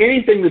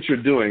anything that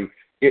you're doing,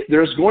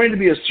 there's going to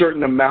be a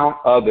certain amount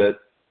of it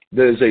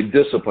that is a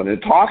discipline.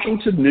 And talking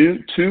to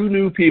two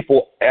new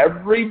people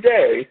every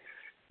day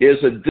is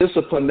a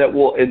discipline that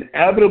will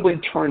inevitably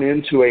turn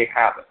into a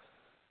habit.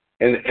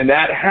 And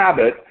that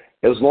habit,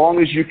 as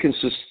long as you can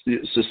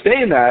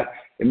sustain that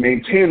and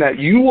maintain that,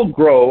 you will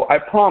grow, I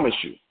promise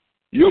you,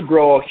 you'll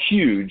grow a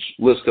huge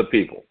list of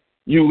people.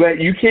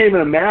 You can't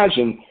even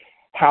imagine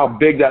how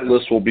big that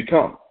list will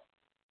become.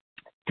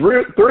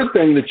 Third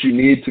thing that you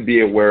need to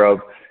be aware of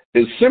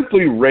is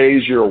simply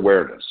raise your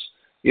awareness.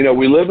 You know,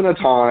 we live in a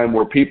time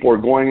where people are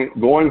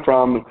going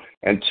from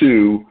and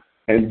to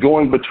and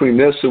going between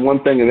this and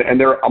one thing, and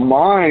their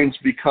minds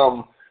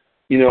become,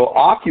 you know,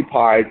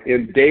 occupied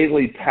in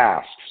daily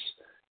tasks,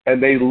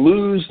 and they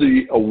lose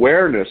the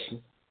awareness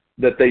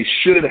that they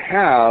should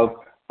have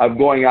of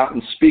going out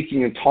and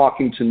speaking and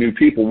talking to new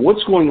people.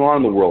 What's going on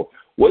in the world?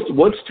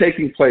 What's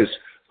taking place?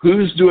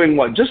 Who's doing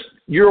what? Just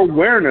your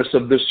awareness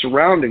of the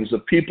surroundings, the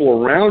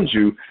people around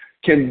you,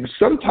 can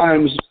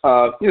sometimes,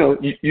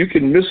 you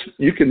can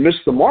miss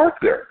the mark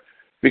there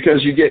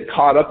because you get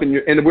caught up in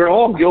and we're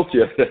all guilty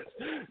of it.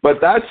 But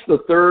that's the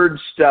third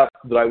step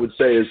that I would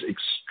say is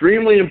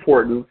extremely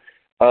important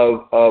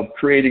of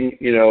creating,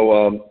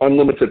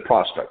 unlimited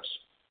prospects,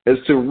 is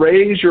to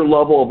raise your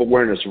level of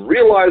awareness,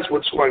 realize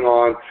what's going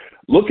on,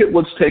 look at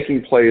what's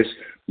taking place,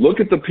 look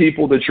at the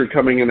people that you're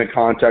coming into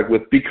contact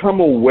with, become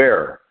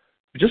aware.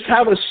 Just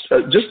have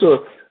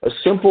a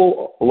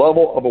simple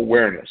level of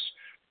awareness.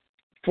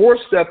 Fourth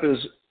step is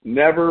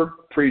never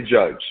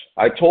prejudge.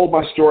 I told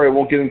my story. I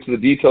won't get into the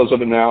details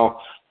of it now,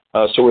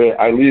 so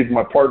I leave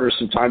my partners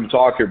some time to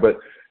talk here. But,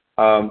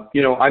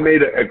 I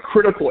made a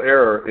critical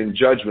error in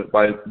judgment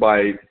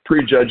by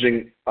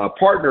prejudging a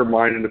partner of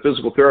mine in the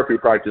physical therapy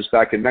practice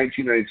back in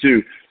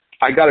 1992.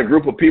 I got a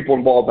group of people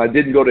involved. I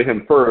didn't go to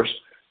him first.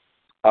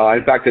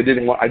 In fact, I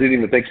didn't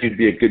even think he'd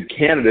be a good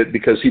candidate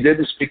because he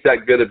didn't speak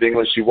that good of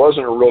English. He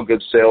wasn't a real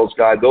good sales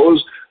guy.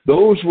 Those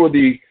were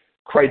the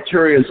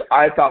criteria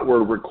I thought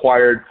were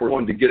required for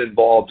one to get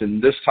involved in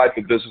this type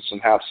of business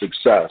and have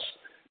success,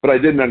 but I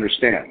didn't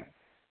understand.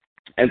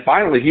 And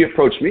finally, he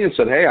approached me and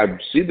said, "Hey, I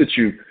see that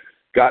you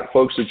got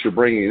folks that you're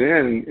bringing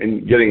in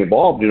and getting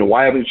involved.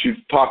 Why haven't you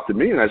talked to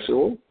me?" And I said,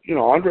 "Well,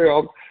 Andre,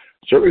 I'll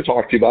certainly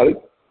talk to you about it.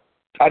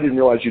 I didn't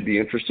realize you'd be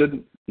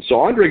interested."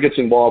 So Andre gets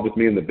involved with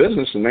me in the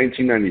business in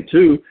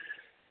 1992,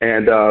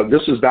 and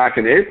this is back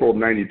in April of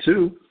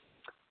 92.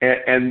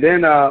 And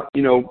then,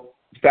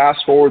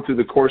 fast forward through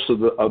the course of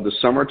the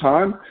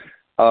summertime,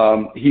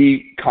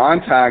 he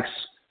contacts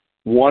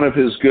one of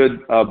his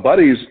good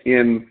buddies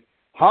in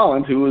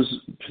Holland,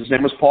 his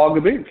name was Paul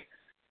Gabink.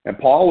 And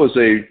Paul was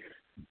a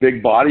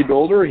big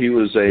bodybuilder. He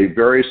was a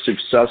very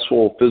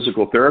successful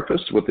physical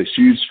therapist with a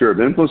huge sphere of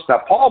influence.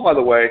 Now, Paul, by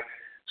the way,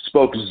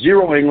 spoke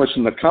zero English,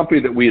 and the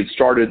company that we had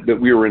started, that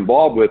we were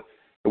involved with,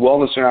 the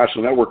Wellness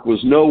International Network,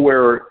 was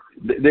nowhere.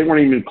 They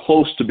weren't even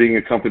close to being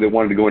a company that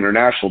wanted to go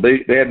international.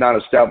 They had not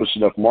established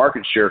enough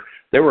market share.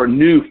 They were a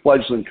new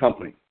fledgling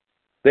company.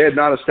 They had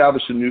not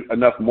established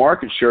enough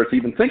market share to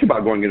even think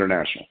about going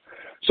international.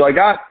 So I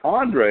got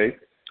Andre,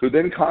 who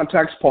then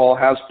contacts Paul,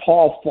 has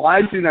Paul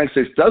fly to the United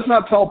States, does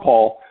not tell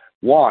Paul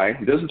why.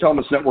 He doesn't tell him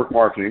it's network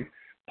marketing.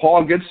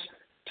 Paul gets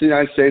to the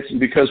United States, and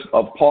because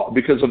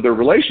of their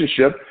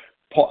relationship,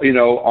 Paul,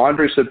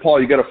 Andre said, "Paul,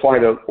 you got to fly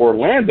to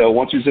Orlando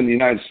once he's in the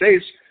United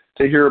States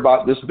to hear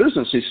about this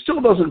business." He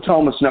still doesn't tell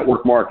him it's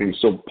network marketing.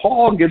 So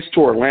Paul gets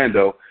to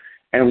Orlando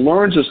and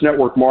learns this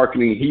network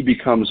marketing. He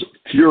becomes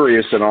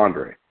furious at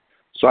Andre.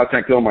 So I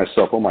think to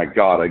myself, oh my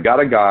God, I got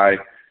a guy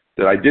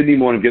that I didn't even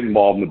want to get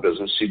involved in the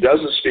business. He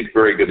doesn't speak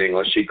very good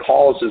English. He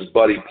calls his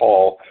buddy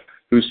Paul,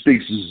 who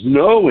speaks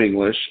no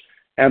English,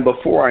 and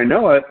before I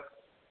know it,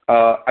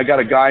 I got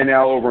a guy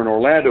now over in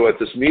Orlando at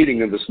this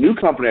meeting of this new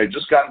company I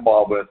just got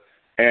involved with,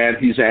 and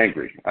he's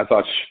angry. I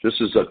thought, this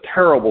is a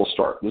terrible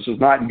start. This is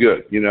not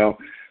good,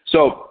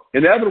 So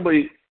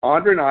inevitably,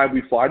 Andre and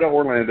we fly to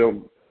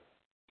Orlando.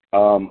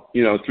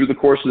 Through the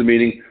course of the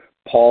meeting,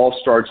 Paul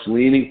starts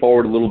leaning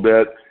forward a little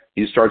bit.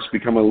 He starts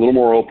becoming a little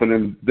more open,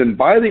 and then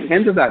by the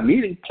end of that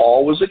meeting,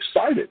 Paul was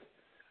excited.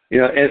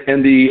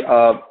 And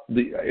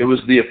it was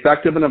the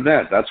effect of an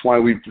event. That's why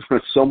we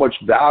put so much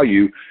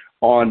value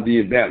on the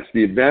events.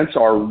 The events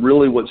are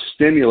really what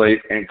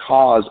stimulate and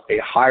cause a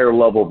higher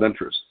level of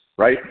interest,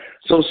 right?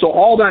 So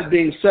all that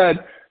being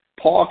said,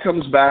 Paul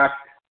comes back,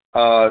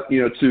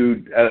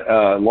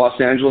 to Los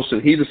Angeles,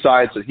 and he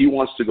decides that he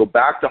wants to go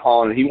back to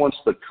Holland. He wants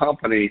to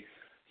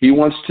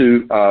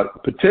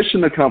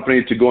petition the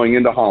company to going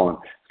into Holland.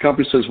 The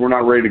company says, "We're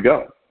not ready to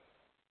go."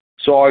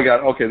 So I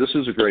got, okay, this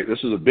is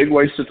a big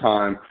waste of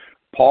time.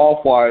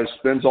 Paul flies,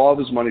 spends all of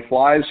his money,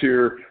 flies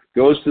here,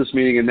 goes to this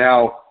meeting, and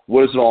now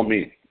what does it all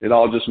mean? It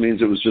all just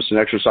means it was just an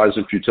exercise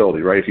in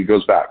futility, right? He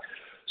goes back.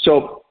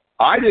 So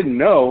I didn't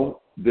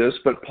know this,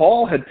 but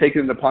Paul had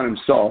taken it upon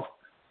himself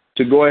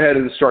to go ahead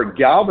and start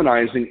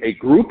galvanizing a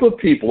group of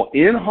people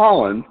in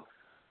Holland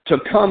to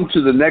come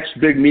to the next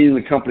big meeting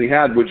the company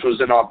had, which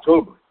was in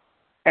October.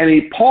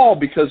 And Paul,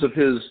 because of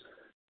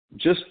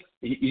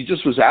he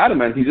just was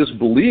adamant. He just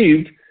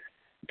believed,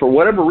 for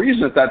whatever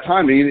reason at that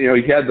time, he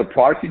had the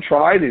product he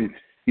tried, and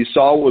He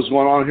saw what was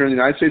going on here in the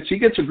United States. He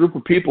gets a group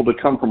of people to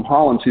come from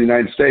Holland to the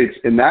United States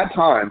in that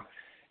time,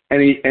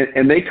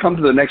 and they come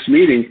to the next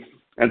meeting,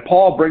 and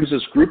Paul brings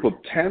this group of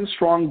 10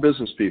 strong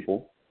business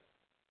people,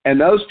 and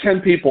those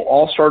 10 people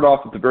all start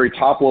off at the very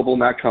top level in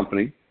that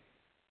company,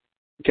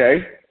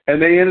 okay?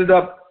 And they ended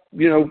up,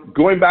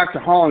 going back to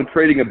Holland,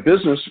 creating a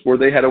business where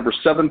they had over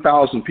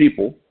 7,000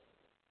 people,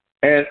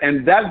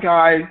 and that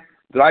guy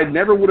that I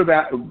never would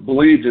have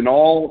believed in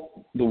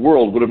all the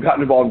world would have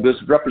gotten involved in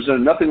business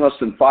represented nothing less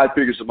than 5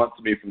 figures a month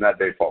to me from that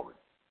day forward.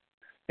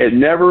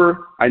 And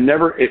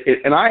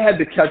I had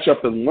to catch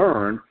up and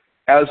learn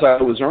as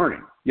I was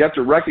earning. You have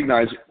to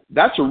recognize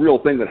that's a real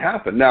thing that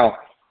happened. Now,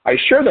 I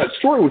share that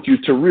story with you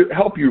to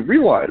help you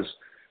realize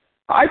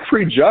I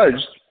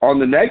prejudged on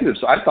the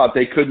negatives. I thought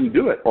they couldn't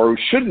do it or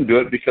shouldn't do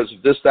it because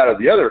of this, that, or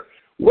the other.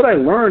 What I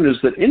learned is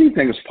that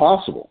anything is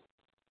possible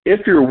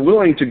if you're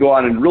willing to go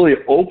out and really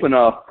open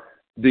up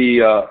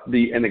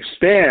and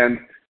expand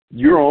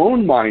your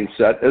own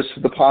mindset as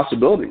to the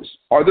possibilities.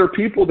 Are there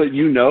people that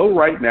you know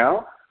right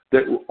now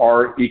that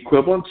are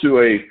equivalent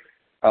to a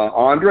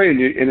Andre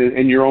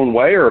in your own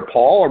way, or a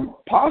Paul, or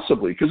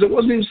possibly? Because it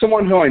wasn't even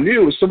someone who I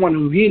knew; it was someone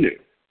who he knew.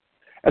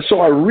 And so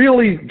I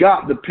really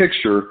got the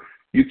picture.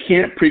 You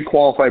can't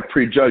pre-qualify,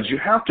 prejudge. You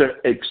have to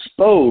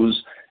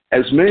expose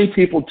as many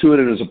people to it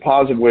in as a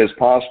positive way as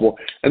possible.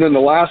 And then the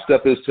last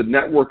step is to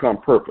network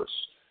on purpose.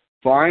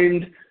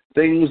 Find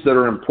things that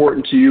are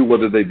important to you,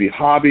 whether they be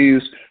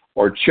hobbies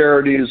or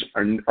charities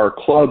or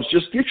clubs.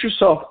 Just get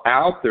yourself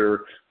out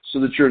there so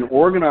that you're in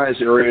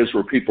organized areas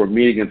where people are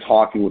meeting and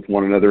talking with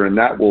one another, and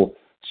that will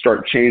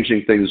start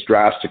changing things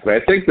drastically.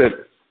 I think that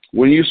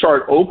when you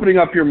start opening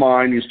up your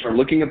mind, you start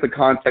looking at the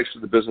context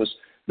of the business,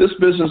 this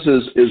business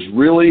is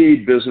really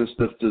a business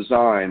that's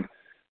designed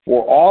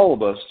for all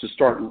of us to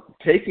start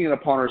taking it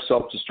upon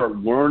ourselves to start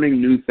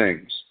learning new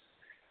things.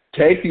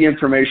 Take the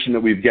information that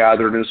we've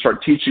gathered and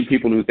start teaching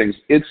people new things.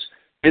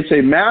 It's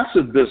a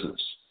massive business.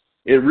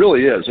 It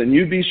really is. And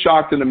you'd be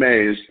shocked and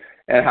amazed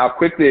at how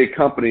quickly a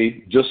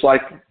company just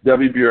like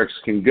WBRX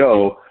can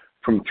go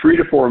from 3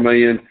 to 4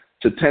 million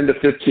to 10 to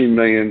 15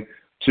 million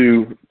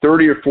to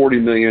 30 or 40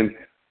 million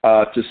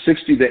to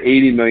 60 to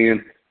 80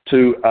 million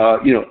to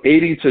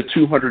 80 to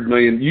 200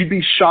 million. You'd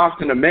be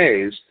shocked and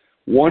amazed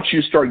once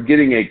you start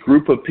getting a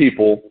group of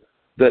people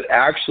that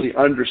actually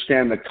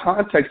understand the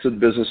context of the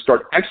business,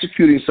 start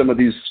executing some of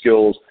these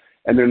skills,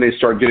 and then they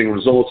start getting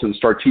results and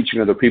start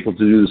teaching other people to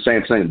do the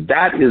same thing.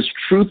 That is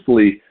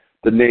truthfully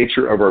the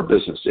nature of our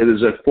business. It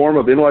is a form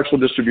of intellectual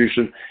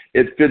distribution.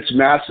 It fits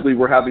massively.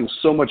 We're having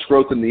so much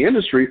growth in the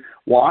industry.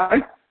 Why?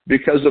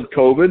 Because of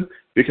COVID,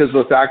 because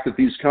of the fact that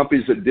these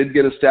companies that did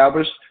get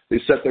established, they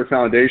set their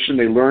foundation,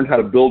 they learned how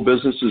to build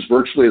businesses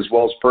virtually as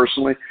well as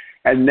personally,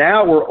 and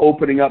now we're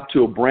opening up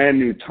to a brand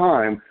new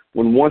time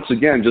when once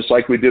again, just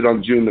like we did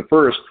on June the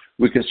 1st,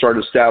 we can start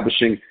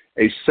establishing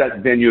a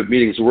set venue of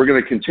meetings. And we're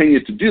going to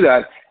continue to do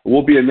that.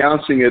 We'll be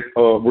announcing it.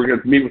 We're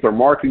going to meet with our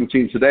marketing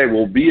team today.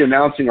 We'll be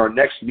announcing our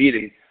next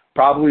meeting,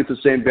 probably at the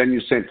same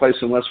venue, same place,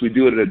 unless we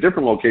do it at a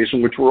different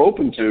location, which we're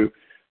open to.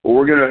 But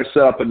we're going to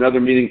set up another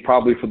meeting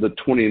probably for the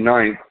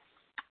 29th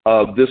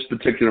of this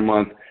particular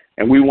month.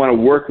 And we want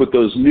to work with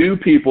those new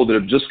people that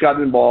have just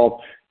gotten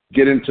involved,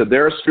 get into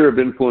their sphere of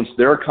influence,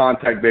 their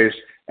contact base,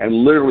 and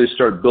literally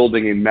start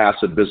building a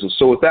massive business.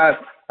 So with that,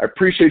 I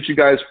appreciate you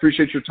guys,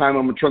 appreciate your time.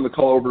 I'm going to turn the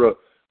call over to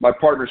my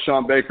partner,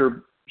 Sean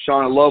Baker.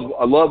 Sean, I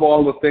love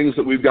all the things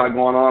that we've got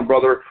going on,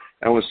 brother.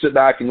 And I want to sit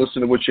back and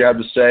listen to what you have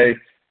to say,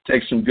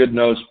 take some good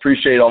notes.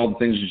 Appreciate all the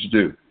things that you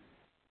do.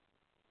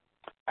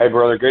 Hey,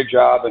 brother, great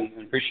job, and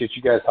appreciate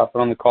you guys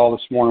hopping on the call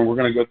this morning. We're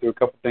going to go through a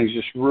couple things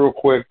just real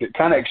quick that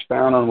kind of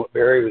expound on what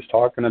Barry was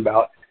talking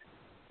about.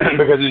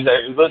 Because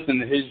I was listening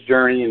to his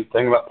journey and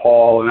thinking about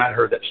Paul, and I'd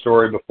heard that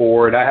story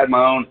before, and I had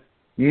my own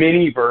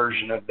mini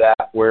version of that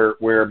but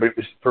it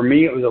was, for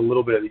me, it was a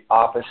little bit of the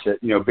opposite.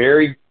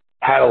 Barry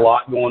had a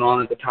lot going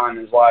on at the time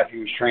in his life. He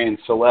was training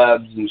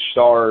celebs and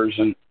stars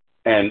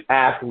and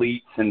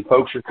athletes, and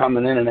folks were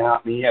coming in and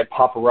out, and he had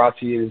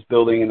paparazzi in his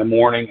building in the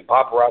morning, and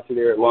paparazzi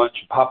there at lunch,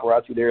 and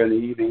paparazzi there in the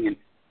evening, and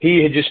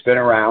he had just been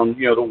around,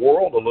 the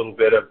world a little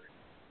bit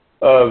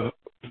of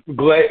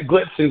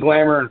glitz and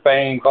glamour and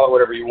fame, call it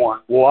whatever you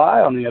want. Well,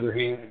 I, on the other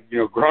hand,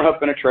 grown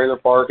up in a trailer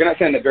park, and I'm not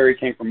saying that Barry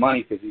came from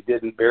money because he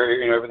didn't.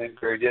 Barry, everything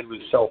Barry did was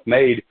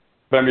self-made.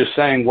 But I'm just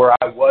saying where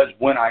I was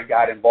when I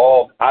got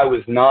involved, I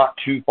was not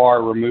too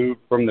far removed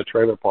from the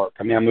trailer park.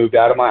 I moved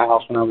out of my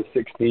house when I was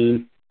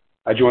 16.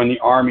 I joined the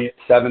Army at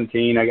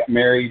 17. I got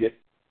married at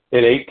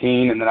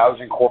 18, and then I was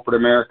in corporate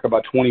America by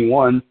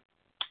 21.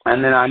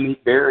 And then I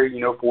meet Barry,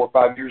 4 or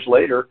 5 years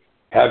later,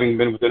 having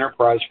been with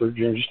Enterprise for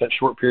just that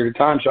short period of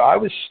time. So I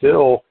was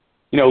still,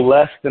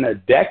 less than a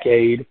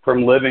decade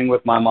from living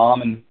with my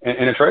mom in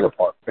a trailer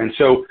park. And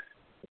so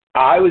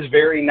I was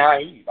very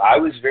naive. I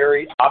was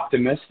very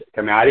optimistic.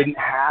 I didn't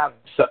have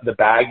the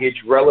baggage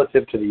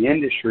relative to the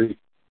industry.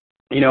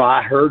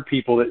 I heard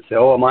people that say,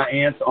 oh, my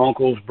aunts,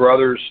 uncles,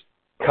 brothers,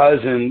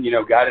 cousin,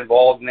 got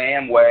involved in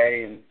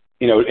Amway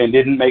and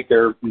didn't make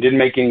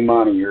any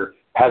money, or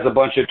has a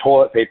bunch of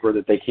toilet paper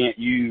that they can't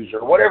use,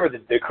 or whatever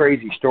the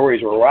crazy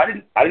stories were. Well, I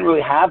didn't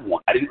really have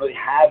one. I didn't really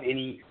have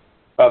any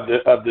of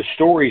the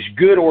stories,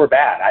 good or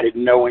bad. I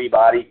didn't know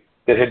anybody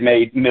that had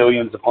made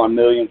millions upon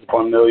millions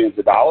upon millions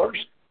of dollars,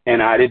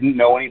 and I didn't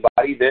know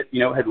anybody that,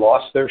 had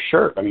lost their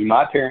shirt. I mean,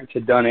 my parents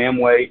had done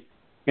Amway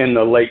in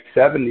the late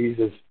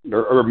 70s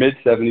or mid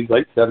 70s,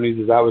 late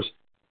 70s, as I was,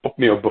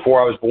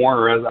 before I was born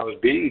or as I was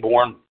being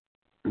born,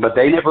 but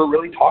they never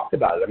really talked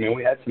about it. I mean,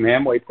 we had some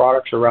Amway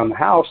products around the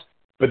house,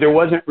 but there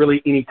wasn't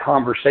really any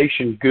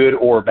conversation, good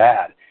or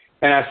bad.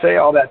 And I say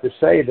all that to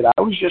say that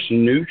I was just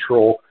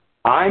neutral.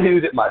 I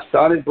knew that my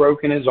son had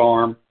broken his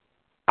arm.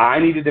 I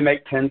needed to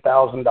make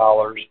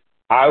 $10,000.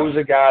 I was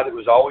a guy that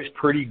was always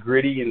pretty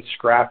gritty and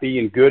scrappy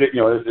and good at,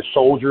 as a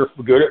soldier,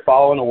 good at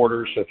following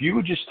orders. So if you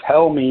would just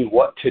tell me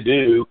what to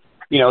do,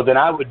 then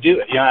I would do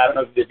it. I don't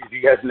know if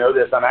you guys know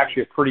this. I'm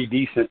actually a pretty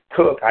decent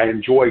cook. I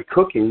enjoy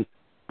cooking,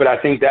 but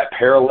I think that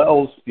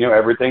parallels,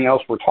 everything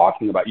else we're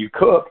talking about. You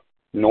cook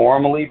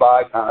normally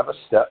by kind of a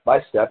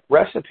step-by-step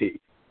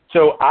recipe.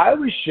 So I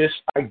was just,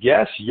 I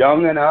guess,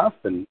 young enough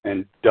and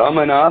dumb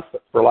enough,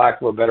 for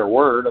lack of a better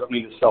word. I don't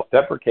mean to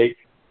self-deprecate.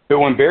 But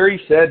when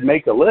Barry said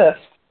make a list,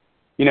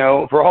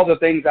 for all the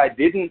things I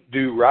didn't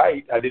do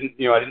right, I didn't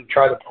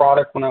try the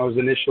product when I was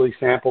initially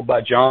sampled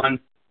by John.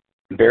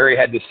 Barry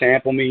had to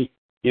sample me,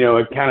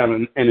 kind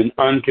of in an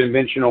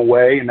unconventional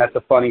way, and that's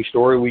a funny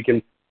story we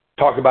can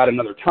talk about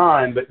another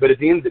time. But at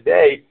the end of the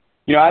day,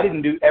 I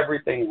didn't do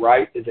everything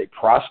right as a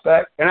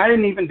prospect, and I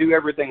didn't even do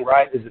everything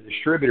right as a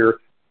distributor,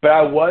 but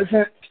I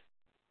wasn't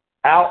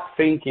out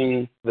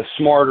thinking the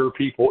smarter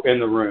people in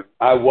the room.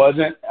 And it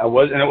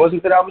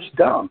wasn't that I was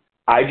dumb.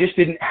 I just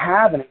didn't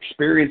have an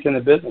experience in the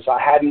business. I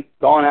hadn't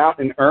gone out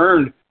and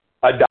earned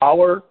 $1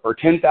 or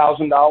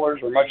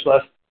 $10,000 or much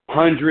less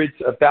hundreds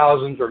of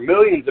thousands or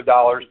millions of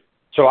dollars.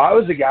 So I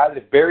was a guy that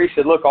if Barry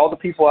said, look, all the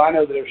people I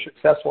know that are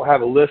successful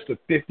have a list of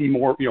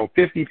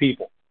 50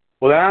 people.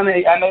 Well, then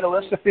I made a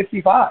list of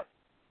 55.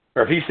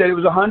 Or if he said it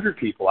was 100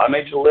 people, I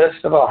made a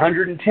list of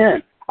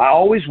 110. I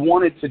always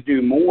wanted to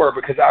do more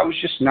because I was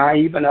just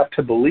naive enough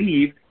to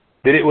believe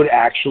that it would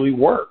actually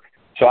work.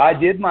 So I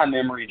did my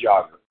memory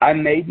jogger. I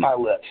made my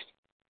list.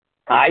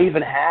 I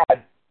even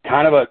had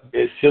kind of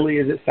as silly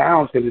as it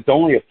sounds, because it's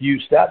only a few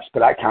steps,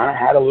 but I kind of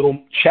had a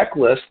little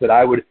checklist that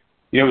I would,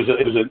 it was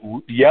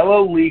a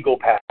yellow legal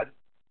pad,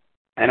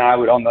 and I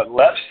would, on the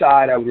left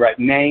side, I would write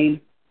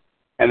name,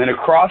 and then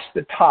across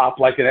the top,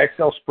 like an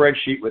Excel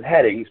spreadsheet with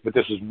headings, but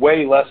this is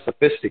way less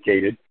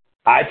sophisticated,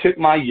 I took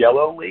my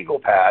yellow legal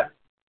pad,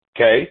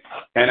 okay,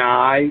 and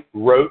I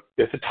wrote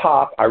at the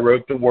top, I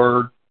wrote the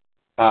word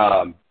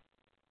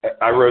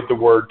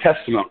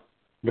testimony,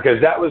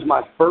 because that was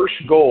my first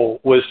goal,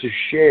 was to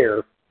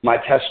share my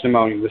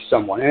testimony with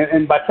someone.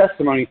 And by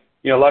testimony,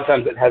 a lot of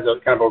times it has a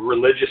kind of a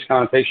religious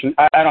connotation.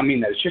 I don't mean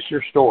that. It's just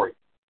your story.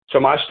 So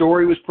my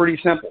story was pretty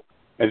simple.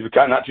 It's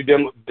kind of not too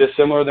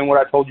dissimilar than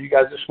what I told you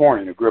guys this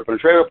morning. I grew up in a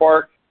trailer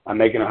park. I'm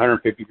making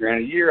 $150,000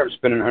 a year. I'm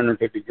spending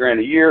 $150,000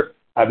 a year.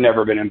 I've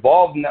never been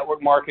involved in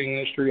network marketing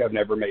industry. I've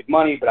never made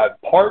money, but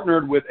I've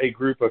partnered with a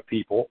group of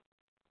people.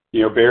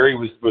 Barry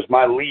was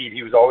my lead.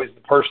 He was always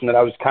the person that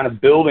I was kind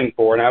of building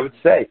for. And I would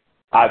say,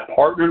 I've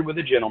partnered with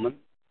a gentleman.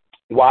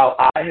 While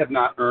I have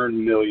not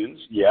earned millions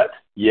yet,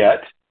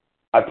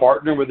 I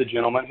partnered with a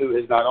gentleman who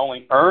has not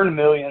only earned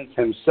millions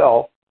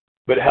himself,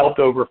 but helped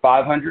over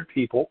 500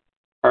 people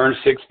earn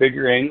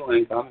six-figure annual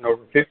income, and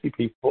over 50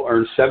 people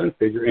earn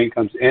seven-figure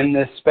incomes in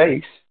this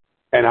space.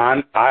 And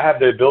I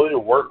have the ability to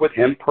work with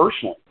him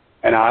personally.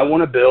 And I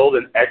want to build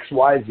an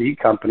XYZ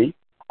company.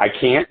 I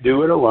can't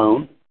do it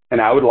alone.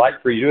 And I would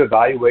like for you to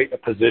evaluate a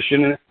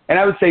position. And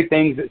I would say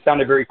things that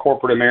sounded very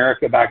corporate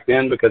America back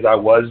then, because I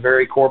was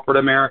very corporate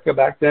America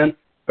back then.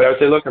 But I would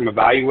say, look, I'm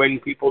evaluating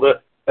people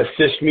to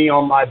assist me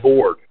on my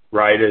board,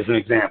 right, as an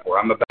example.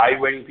 I'm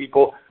evaluating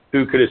people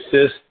who could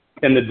assist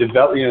in the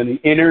the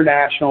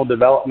international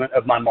development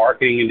of my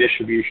marketing and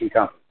distribution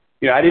company.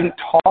 I didn't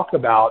talk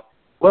about,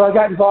 well, I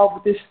got involved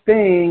with this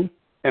thing,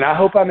 and I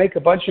hope I make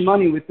a bunch of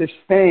money with this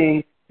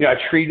thing. I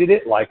treated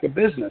it like a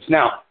business.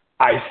 Now,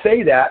 I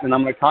say that, and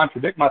I'm going to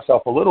contradict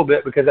myself a little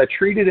bit, because I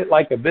treated it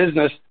like a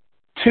business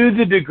to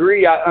the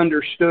degree I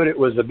understood it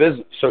was a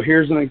business. So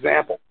here's an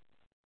example.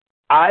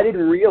 I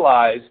didn't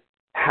realize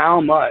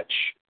how much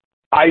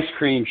ice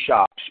cream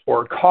shops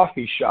or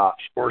coffee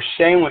shops or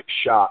sandwich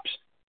shops,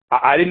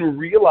 I didn't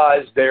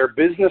realize their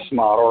business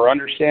model or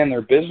understand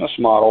their business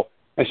model.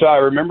 And so I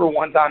remember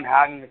one time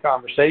having a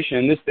conversation,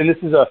 and this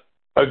is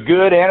a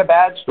good and a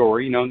bad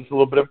story, it's a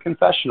little bit of a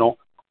confessional.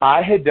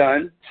 I had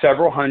done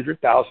several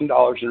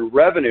 $100,000 in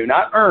revenue,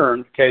 not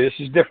earned. Okay, this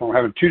is different. We're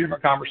having two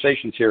different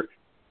conversations here.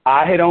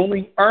 I had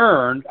only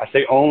earned, I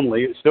say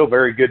only, it's still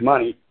very good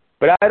money,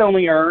 but I had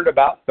only earned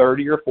about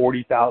 $30,000 or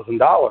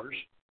 $40,000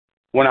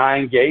 when I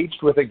engaged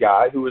with a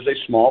guy who was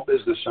a small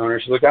business owner.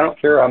 He said, look, I don't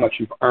care how much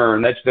you've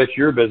earned. That's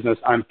your business.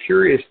 I'm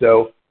curious,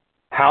 though,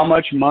 how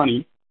much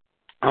money,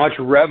 how much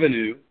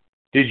revenue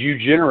did you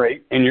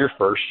generate in your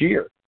first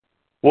year?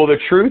 Well, the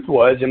truth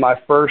was in my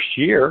first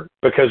year,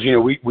 because,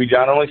 we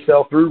not only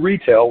sell through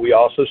retail, we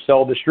also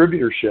sell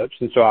distributorships.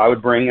 And so I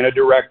would bring in a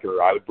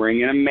director, I would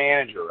bring in a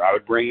manager, I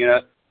would bring in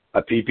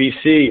a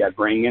PPC, I'd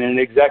bring in an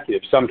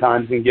executive.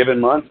 Sometimes in given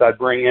months, I'd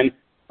bring in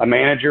a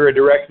manager, a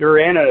director,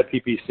 and a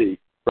PPC,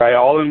 right,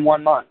 all in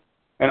 1 month.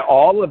 And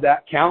all of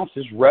that counts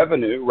as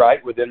revenue,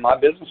 right, within my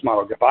business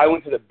model. If I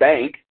went to the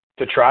bank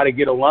to try to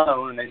get a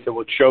loan and they said,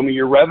 well, show me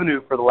your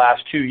revenue for the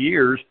last 2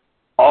 years,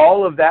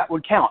 all of that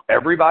would count.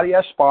 Everybody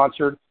I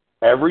sponsored,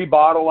 every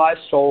bottle I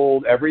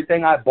sold,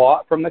 everything I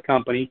bought from the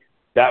company,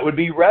 that would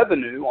be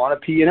revenue on a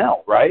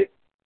P&L, right?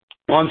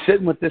 Well, I'm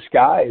sitting with this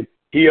guy.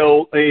 He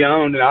owned,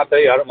 and I'll tell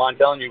you, I don't mind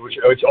telling you,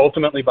 which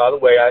ultimately, by the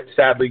way,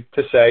 sadly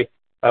to say,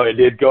 it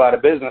did go out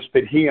of business,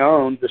 but he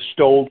owned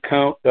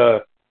the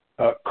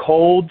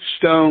Cold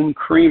Stone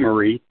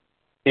Creamery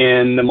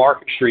in the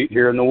Market Street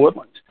here in the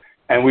Woodlands.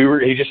 And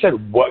he just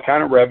said, what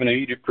kind of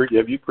revenue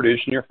have you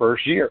produced in your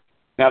first year?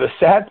 Now, the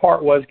sad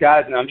part was,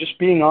 guys, and I'm just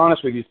being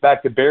honest with you, it's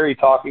back to Barry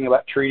talking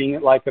about treating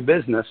it like a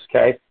business,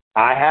 okay?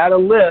 I had a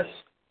list,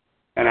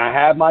 and I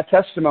had my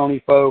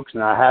testimony, folks,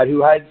 and I had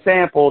who I had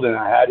sampled, and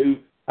I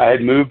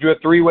had moved to a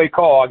three-way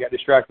call. I got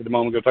distracted a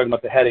moment ago talking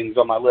about the headings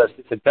on my list.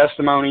 It said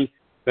testimony,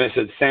 then it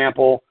said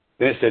sample,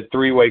 then it said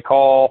three-way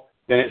call,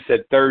 then it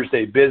said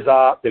Thursday biz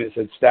op, then it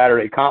said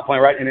Saturday comp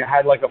plan, right? And it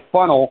had like a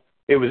funnel.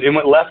 It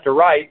went left to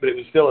right, but it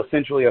was still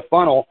essentially a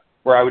funnel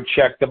where I would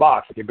check the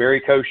box. Okay,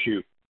 Barry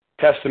Koshu,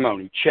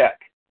 testimony, check.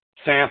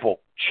 Sample,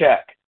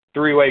 check.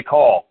 Three-way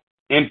call,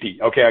 empty.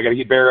 Okay, I got to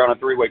get Barry on a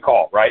three-way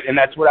call, right? And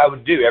that's what I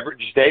would do every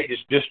day.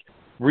 Just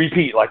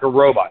repeat like a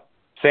robot.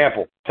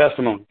 Sample,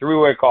 testimony,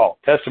 three-way call,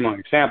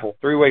 testimony, sample,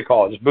 three-way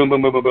call. Just boom,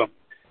 boom, boom, boom, boom.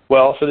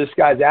 Well, so this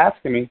guy's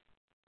asking me,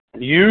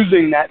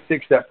 using that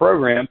 6-step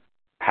program,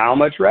 how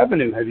much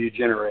revenue have you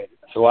generated?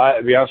 So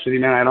to be honest with you,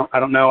 man, I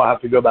don't know. I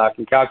have to go back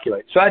and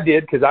calculate. So I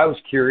did because I was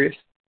curious.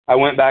 I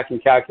went back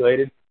and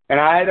calculated. And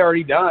I had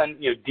already done,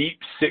 deep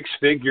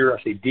six-figure,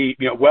 I say deep,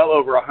 well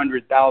over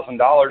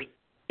 $100,000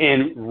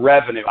 in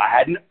revenue. I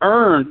hadn't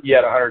earned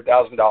yet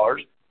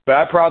 $100,000, but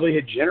I probably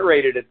had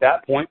generated at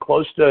that point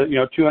close to,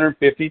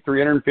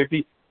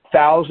 $250,000,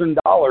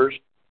 $350,000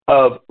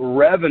 of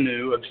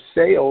revenue of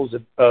sales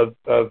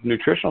of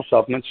nutritional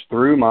supplements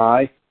through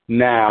my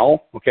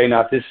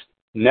not this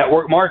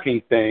network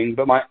marketing thing,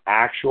 but my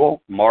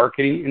actual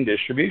marketing and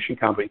distribution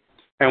company.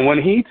 And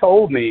when he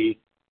told me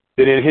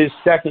that in his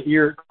second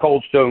year at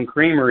Cold Stone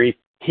Creamery,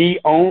 he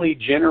only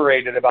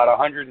generated about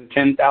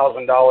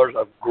 $110,000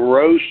 of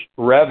gross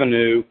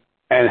revenue,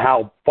 and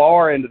how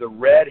far into the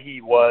red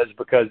he was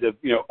because of,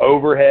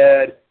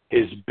 overhead,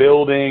 his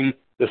building,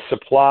 the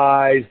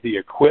supplies, the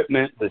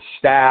equipment, the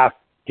staff.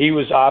 He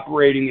was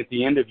operating at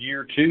the end of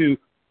year 2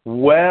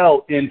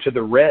 well into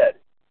the red.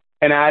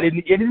 And I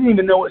didn't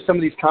even know what some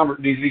of these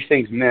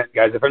things meant,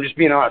 guys. If I'm just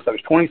being honest, I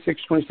was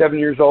 26, 27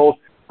 years old.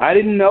 I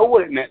didn't know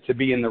what it meant to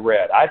be in the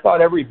red. I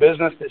thought every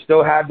business that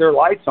still had their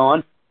lights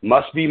on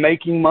must be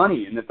making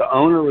money and that the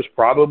owner was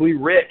probably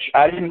rich.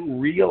 I didn't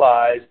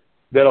realize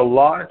that a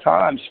lot of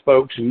times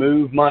folks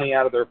move money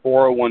out of their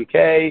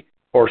 401k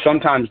or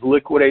sometimes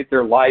liquidate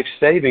their life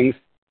savings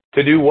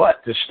to do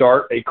what? To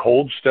start a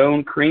Cold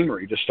Stone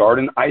Creamery, to start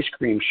an ice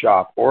cream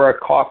shop or a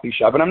coffee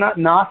shop. And I'm not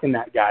knocking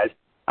that, guys.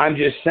 I'm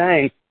just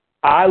saying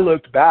I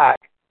looked back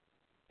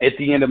at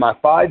the end of my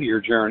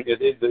 5-year journey, at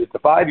the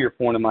 5-year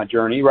point of my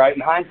journey, right?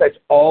 And hindsight's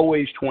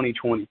always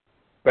 20/20.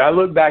 But I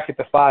look back at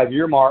the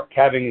 5-year mark,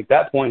 having at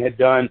that point had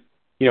done,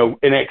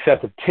 in excess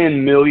of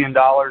 $10 million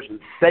in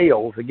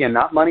sales. Again,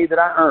 not money that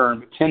I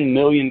earned, but $10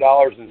 million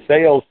in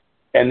sales.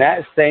 And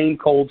that same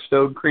Cold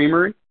Stone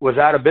Creamery was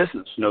out of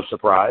business. No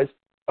surprise.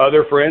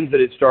 Other friends that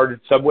had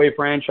started Subway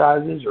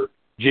franchises or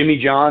Jimmy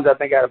John's, I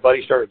think I had a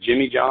buddy started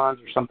Jimmy John's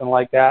or something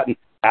like that, and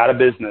out of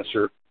business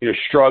or,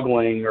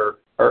 struggling or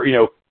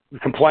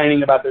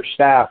complaining about their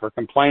staff or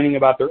complaining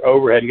about their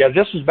overhead. Guys,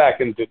 this was back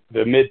in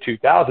the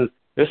mid-2000s.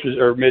 This was,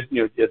 or mid,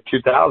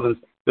 2000s.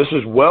 This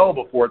was well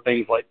before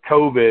things like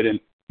COVID and,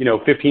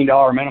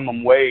 $15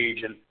 minimum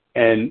wage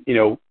and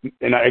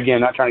again,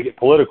 not trying to get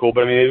political,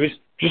 but I mean, it was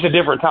just a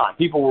different time.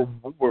 People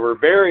were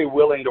very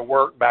willing to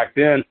work back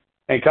then,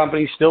 and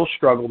companies still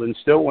struggled and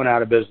still went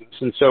out of business.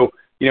 And so,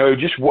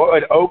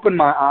 it opened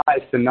my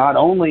eyes to not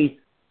only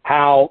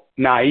how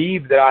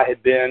naive that I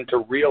had been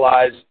to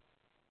realize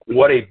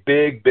what a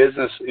big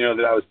business,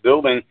 that I was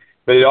building,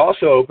 but it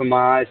also opened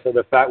my eyes to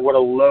the fact what a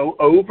low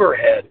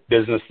overhead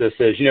business this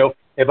is.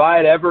 If I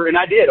had ever, and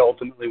I did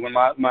ultimately, when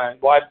my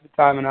wife at the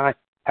time and I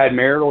had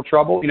marital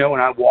trouble, and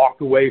I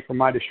walked away from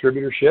my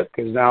distributorship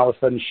because now all of a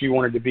sudden she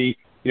wanted to be,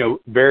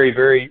 very,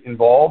 very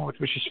involved, which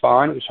was just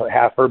fine. It was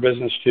half her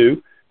business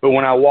too. But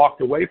when I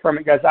walked away from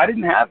it, guys, I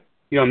didn't have,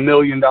 $1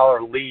 million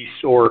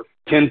lease or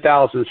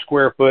 10,000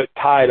 square foot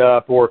tied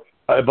up or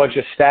a bunch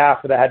of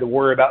staff that I had to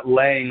worry about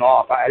laying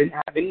off. I didn't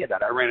have any of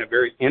that. I ran a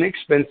very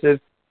inexpensive,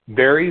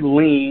 very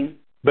lean,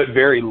 but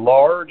very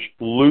large,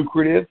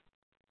 lucrative,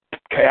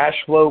 cash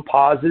flow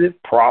positive,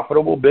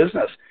 profitable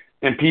business.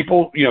 And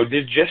people,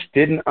 just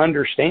didn't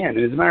understand.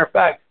 And as a matter of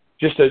fact,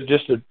 just to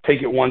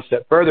take it one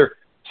step further,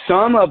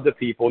 Some of the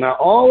people, now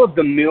all of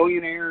the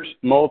millionaires,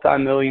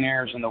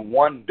 multimillionaires, and the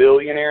one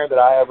billionaire that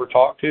I ever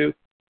talked to,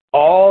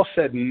 all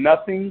said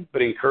nothing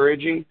but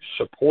encouraging,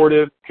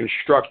 supportive,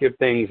 constructive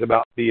things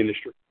about the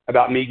industry,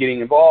 about me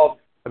getting involved,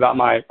 about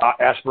my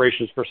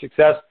aspirations for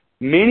success.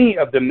 Many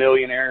of the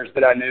millionaires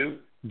that I knew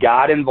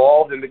got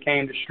involved and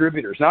became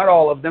distributors. Not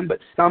all of them, but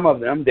some of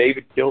them.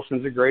 David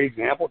Kilson's a great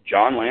example.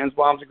 John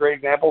Lansbaum's a great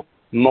example.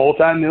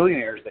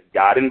 Multimillionaires that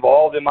got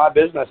involved in my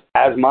business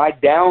as my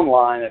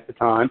downline at the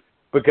time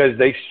because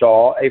they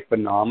saw a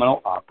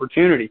phenomenal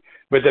opportunity.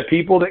 But the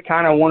people that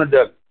kind of wanted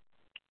to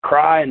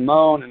cry and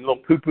moan and little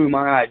poo-poo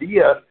my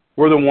idea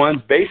were the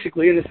ones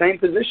basically in the same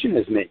position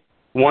as me.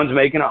 One's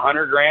making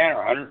 $100,000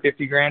 or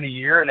 $150,000 a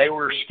year, and they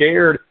were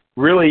scared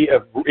really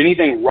of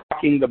anything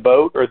rocking the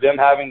boat or them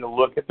having to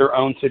look at their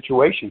own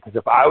situation. Because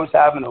if I was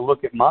having to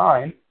look at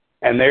mine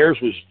and theirs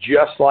was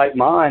just like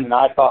mine and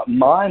I thought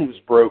mine was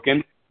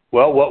broken,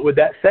 well, what would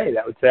that say?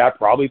 That would say I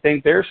probably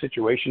think their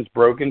situation's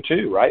broken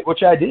too, right?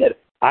 Which I did.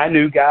 I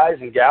knew guys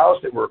and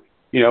gals that were,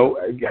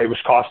 it was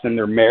costing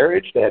their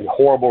marriage. They had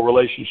horrible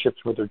relationships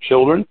with their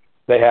children.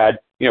 They had,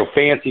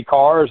 fancy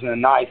cars and a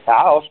nice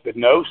house, but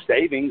no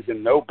savings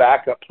and no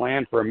backup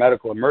plan for a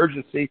medical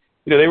emergency.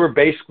 They were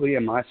basically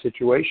in my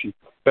situation.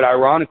 But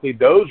ironically,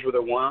 those were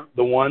the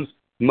ones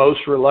most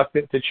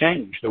reluctant to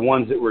change. The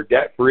ones that were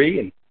debt-free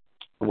and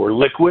were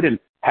liquid and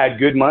had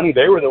good money,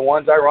 they were the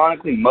ones,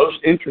 ironically, most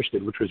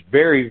interested, which was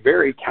very,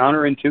 very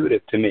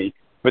counterintuitive to me.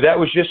 But that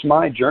was just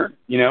my journey,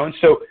 And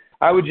so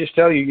I would just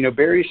tell you,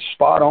 Barry's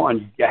spot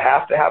on. You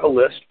have to have a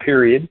list,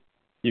 period.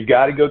 You've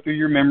got to go through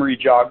your memory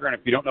jogger. And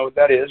if you don't know what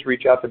that is,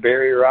 reach out to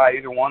Barry or I,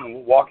 either one, and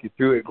we'll walk you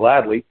through it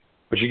gladly.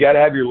 But you got to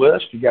have your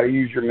list. You got to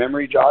use your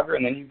memory jogger.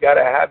 And then you've got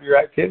to have your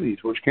activities,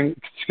 which can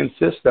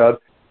consist of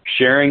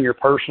sharing your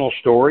personal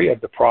story of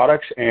the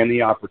products and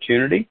the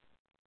opportunity,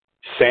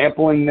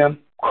 sampling them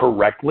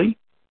correctly,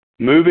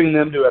 moving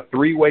them to a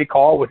three-way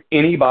call with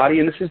anybody.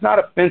 And this is not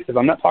offensive.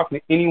 I'm not talking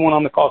to anyone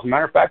on the call. As a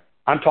matter of fact,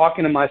 I'm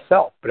talking to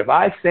myself. But if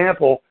I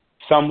sample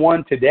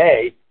someone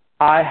today,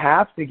 I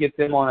have to get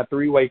them on a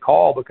three-way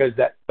call because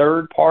that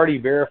third-party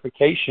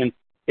verification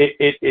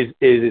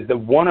is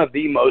one of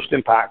the most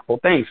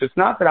impactful things. So it's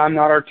not that I'm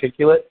not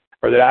articulate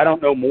or that I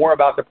don't know more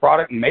about the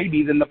product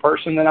maybe than the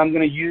person that I'm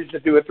going to use to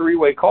do a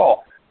three-way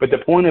call. But the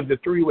point of the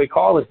three-way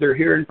call is they're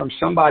hearing from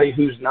somebody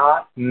who's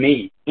not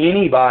me,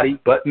 anybody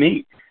but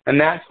me.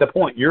 And that's the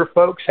point. Your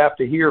folks have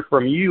to hear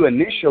from you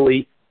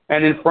initially,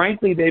 and then,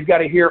 frankly, they've got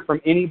to hear from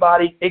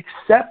anybody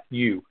except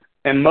you.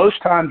 And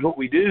most times what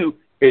we do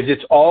is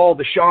it's all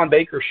the Sean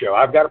Baker show.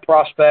 I've got a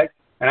prospect,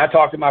 and I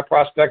talk to my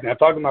prospect, and I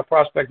talk to my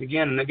prospect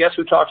again, and then guess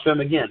who talks to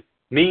him again?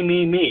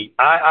 Me.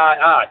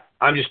 I.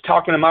 I'm just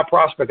talking to my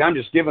prospect. I'm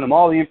just giving them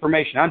all the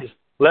information. I'm just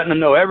letting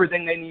them know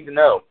everything they need to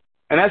know.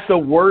 And that's the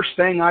worst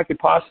thing I could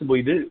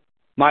possibly do.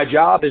 My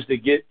job is to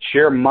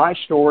share my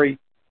story,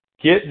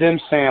 get them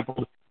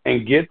sampled,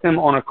 and get them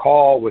on a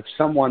call with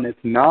someone that's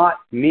not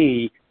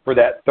me for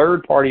that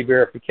third-party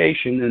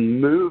verification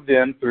and move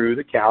them through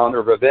the calendar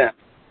of events.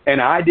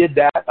 And I did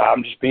that.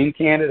 I'm just being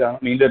candid. I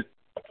don't mean to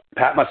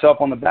pat myself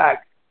on the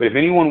back. But if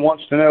anyone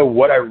wants to know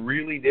what I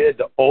really did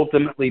to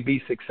ultimately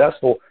be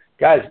successful,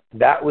 guys,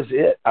 that was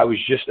it. I was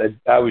just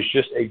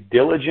a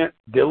diligent,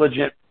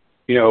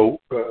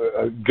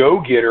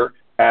 go-getter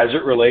as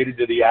it related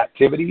to the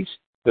activities,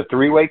 the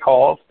three-way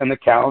calls, and the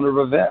calendar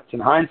of events. In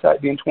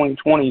hindsight, being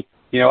 2020,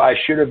 I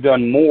should have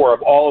done more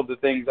of all of the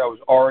things I was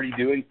already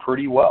doing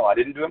pretty well. I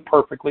didn't do them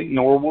perfectly,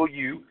 nor will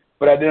you,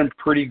 but I did them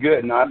pretty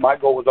good. And my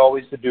goal was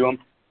always to do them,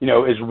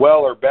 as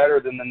well or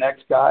better than the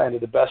next guy and to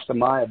the best of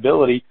my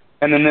ability.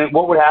 And then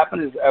what would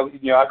happen is,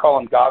 I call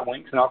them God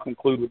winks, and I'll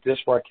conclude with this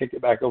before I kick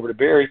it back over to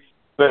Barry.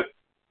 But,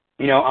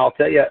 I'll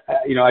tell you,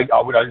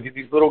 I would get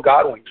these little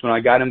God winks. When I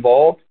got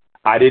involved,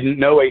 I didn't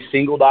know a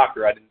single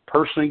doctor. I didn't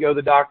personally go to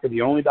the doctor.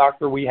 The only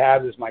doctor we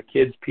have is my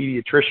kid's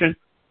pediatrician.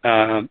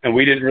 And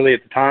we didn't really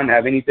at the time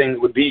have anything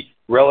that would be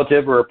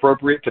relative or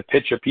appropriate to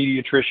pitch a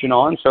pediatrician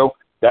on. So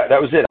that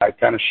was it. I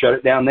kind of shut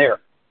it down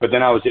there. But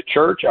then I was at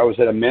church. I was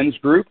at a men's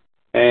group,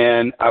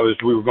 and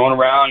we were going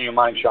around,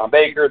 my name's Sean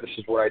Baker. This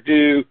is what I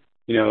do,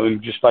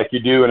 just like you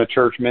do in a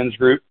church men's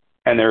group.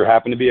 And there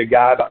happened to be a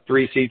guy about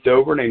 3 seats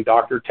over named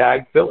Dr.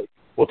 Tag Philly.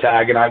 Well,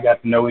 Tag and I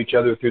got to know each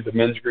other through the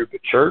men's group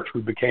at church.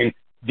 We became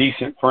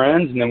decent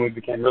friends, and then we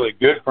became really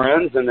good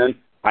friends. And then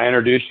I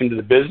introduced him to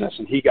the business,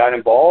 and he got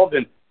involved.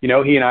 And, he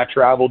and I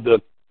traveled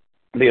to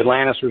the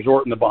Atlantis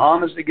Resort in the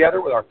Bahamas together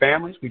with our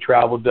families. We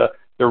traveled to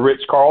the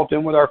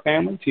Ritz-Carlton with our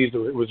families. He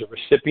was a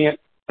recipient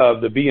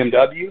of the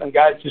BMW. And,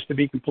 guys, just to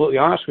be completely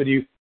honest with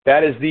you,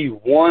 that is the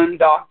one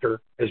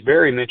doctor, as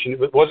Barry mentioned.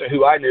 It wasn't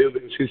who I knew,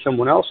 but it was who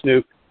someone else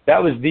knew.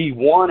 That was the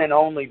one and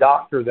only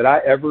doctor that I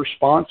ever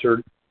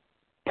sponsored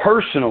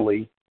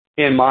personally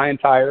in my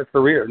entire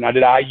career. Now,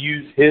 did I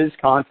use his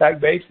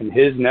contact base and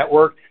his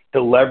network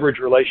to leverage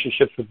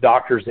relationships with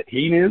doctors that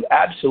he knew?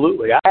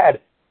 Absolutely. I had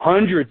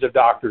hundreds of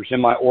doctors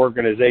in my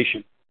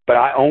organization, but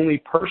I only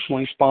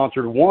personally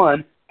sponsored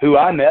one who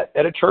I met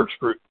at a church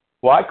group.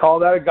 Well, I call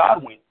that a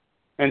God wink.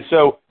 And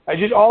so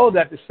all of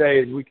that to say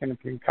is we can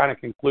kind of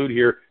conclude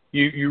here.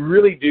 you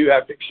really do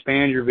have to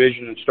expand your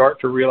vision and start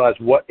to realize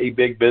what a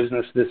big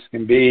business this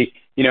can be.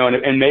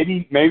 And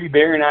maybe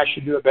Barry and I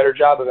should do a better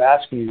job of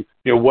asking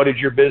you, what did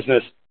your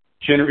business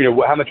generate?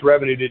 How much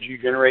revenue did you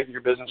generate in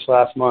your business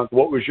last month?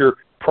 What was your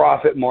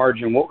profit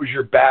margin? What was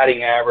your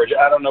batting average?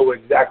 I don't know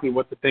exactly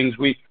what the things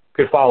we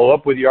could follow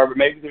up with you are, but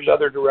maybe there's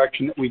other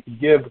direction that we could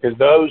give, because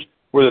those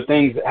were the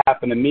things that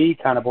happened to me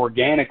kind of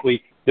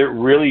organically that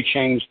really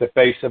changed the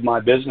face of my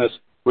business.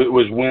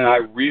 Was when I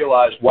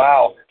realized,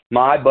 wow,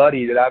 my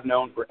buddy that I've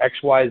known for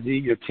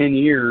XYZ 10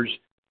 years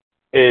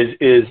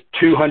is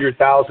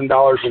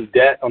 $200,000 in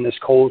debt on this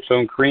Cold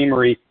Stone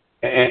Creamery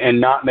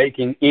and not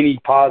making any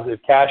positive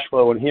cash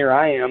flow. And here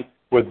I am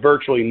with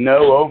virtually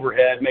no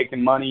overhead,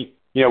 making money,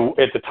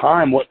 at the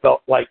time, what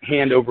felt like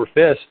hand over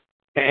fist.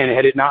 And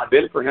had it not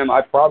been for him,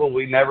 I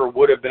probably never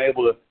would have been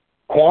able to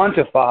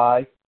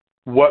quantify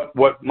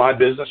what my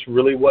business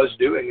really was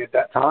doing at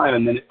that time.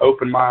 And then it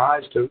opened my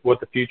eyes to what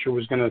the future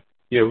was going to,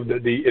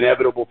 the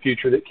inevitable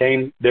future that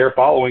came there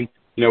following,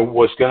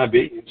 was going to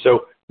be. And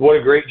so what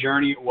a great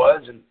journey it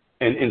was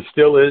and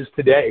still is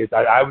today.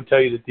 I would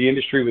tell you that the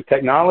industry with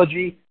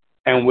technology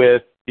and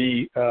with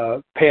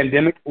the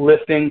pandemic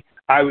lifting,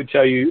 I would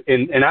tell you,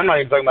 and I'm not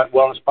even talking about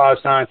wellness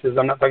biosciences,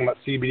 I'm not talking about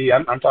CBD,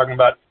 I'm talking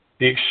about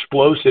the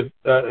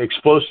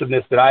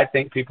explosiveness that I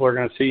think people are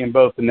going to see in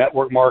both the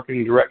network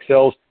marketing, direct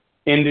sales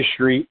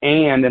industry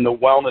and in the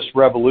wellness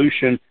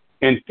revolution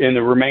in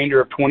the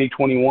remainder of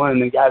 2021.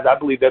 And then, guys, I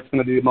believe that's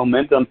going to be the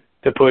momentum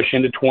to push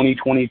into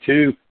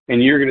 2022.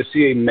 And you're going to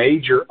see a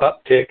major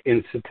uptick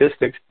in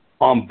statistics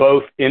on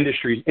both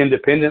industries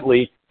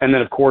independently and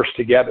then, of course,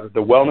 together.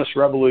 The wellness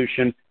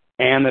revolution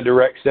and the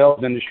direct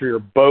sales industry are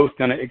both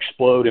going to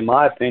explode, in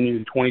my opinion,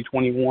 in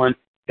 2021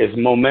 as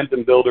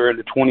momentum builder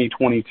into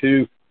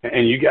 2022.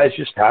 And you guys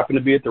just happen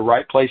to be at the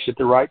right place at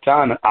the right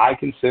time. And I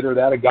consider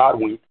that a God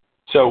wink.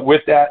 So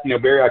with that,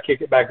 Barry, I'll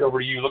kick it back over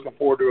to you. Looking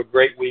forward to a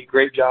great week.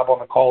 Great job on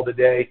the call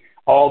today.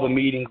 All the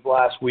meetings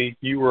last week,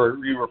 you were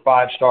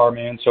 5-star,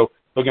 man. So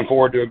looking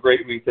forward to a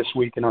great week this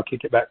week, and I'll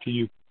kick it back to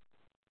you.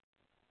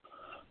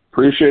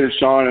 Appreciate it,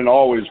 Sean, and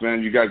always,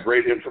 man, you got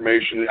great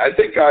information. I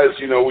think, guys,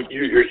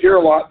 you hear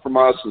a lot from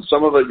us, and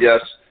some of it, yes,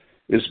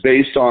 is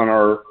based on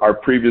our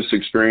previous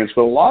experience,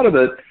 but a lot of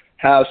it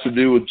has to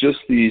do with just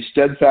the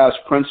steadfast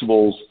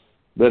principles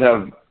that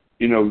have,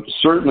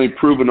 certainly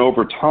proven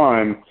over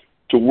time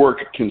to work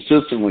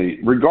consistently,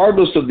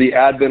 regardless of the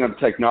advent of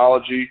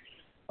technology,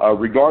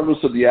 regardless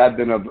of the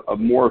advent of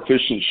more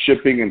efficient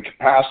shipping and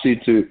capacity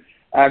to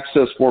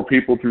access more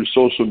people through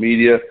social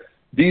media.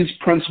 These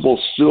principles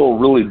still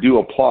really do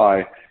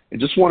apply. I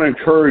just want to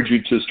encourage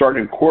you to start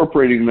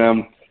incorporating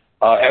them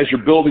as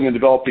you're building and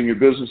developing your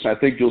business. I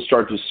think you'll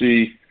start to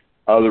see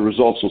the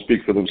results will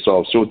speak for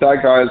themselves. So with that,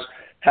 guys,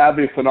 have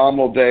a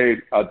phenomenal day.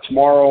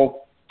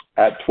 Tomorrow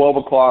at 12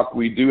 o'clock,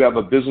 we do have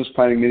a business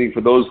planning meeting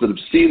for those that have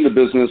seen the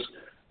business.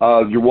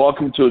 You're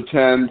welcome to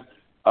attend.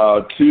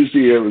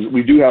 Tuesday,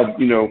 we do have,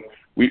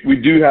 we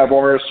do have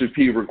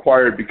RSVP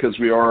required because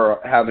we are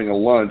having a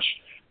lunch.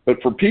 But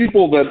for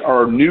people that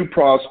are new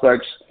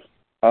prospects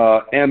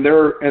and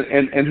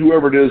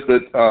whoever it is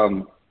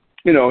that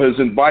has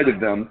invited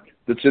them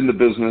that's in the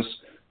business,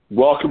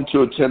 welcome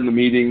to attend the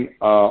meeting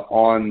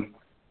on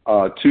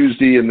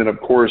Tuesday. And then, of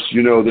course,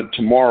 that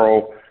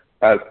tomorrow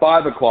at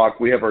 5 o'clock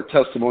we have our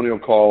testimonial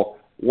call.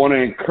 Want to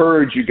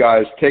encourage you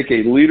guys, take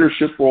a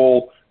leadership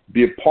role.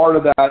 Be a part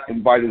of that.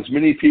 Invite as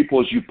many people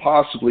as you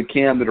possibly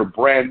can that are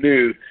brand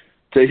new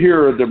to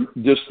hear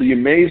just the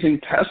amazing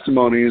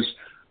testimonies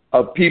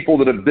of people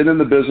that have been in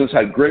the business,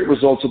 had great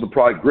results of the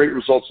product, great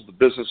results of the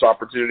business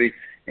opportunity.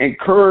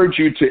 Encourage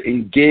you to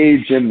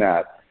engage in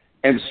that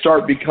and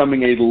start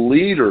becoming a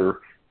leader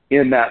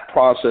in that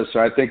process.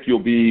 And I think you'll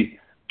be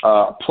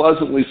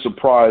pleasantly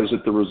surprised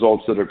at the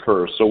results that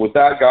occur. So with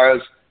that, guys,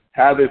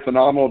 have a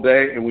phenomenal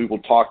day, and we will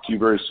talk to you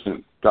very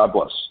soon. God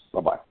bless.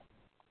 Bye-bye.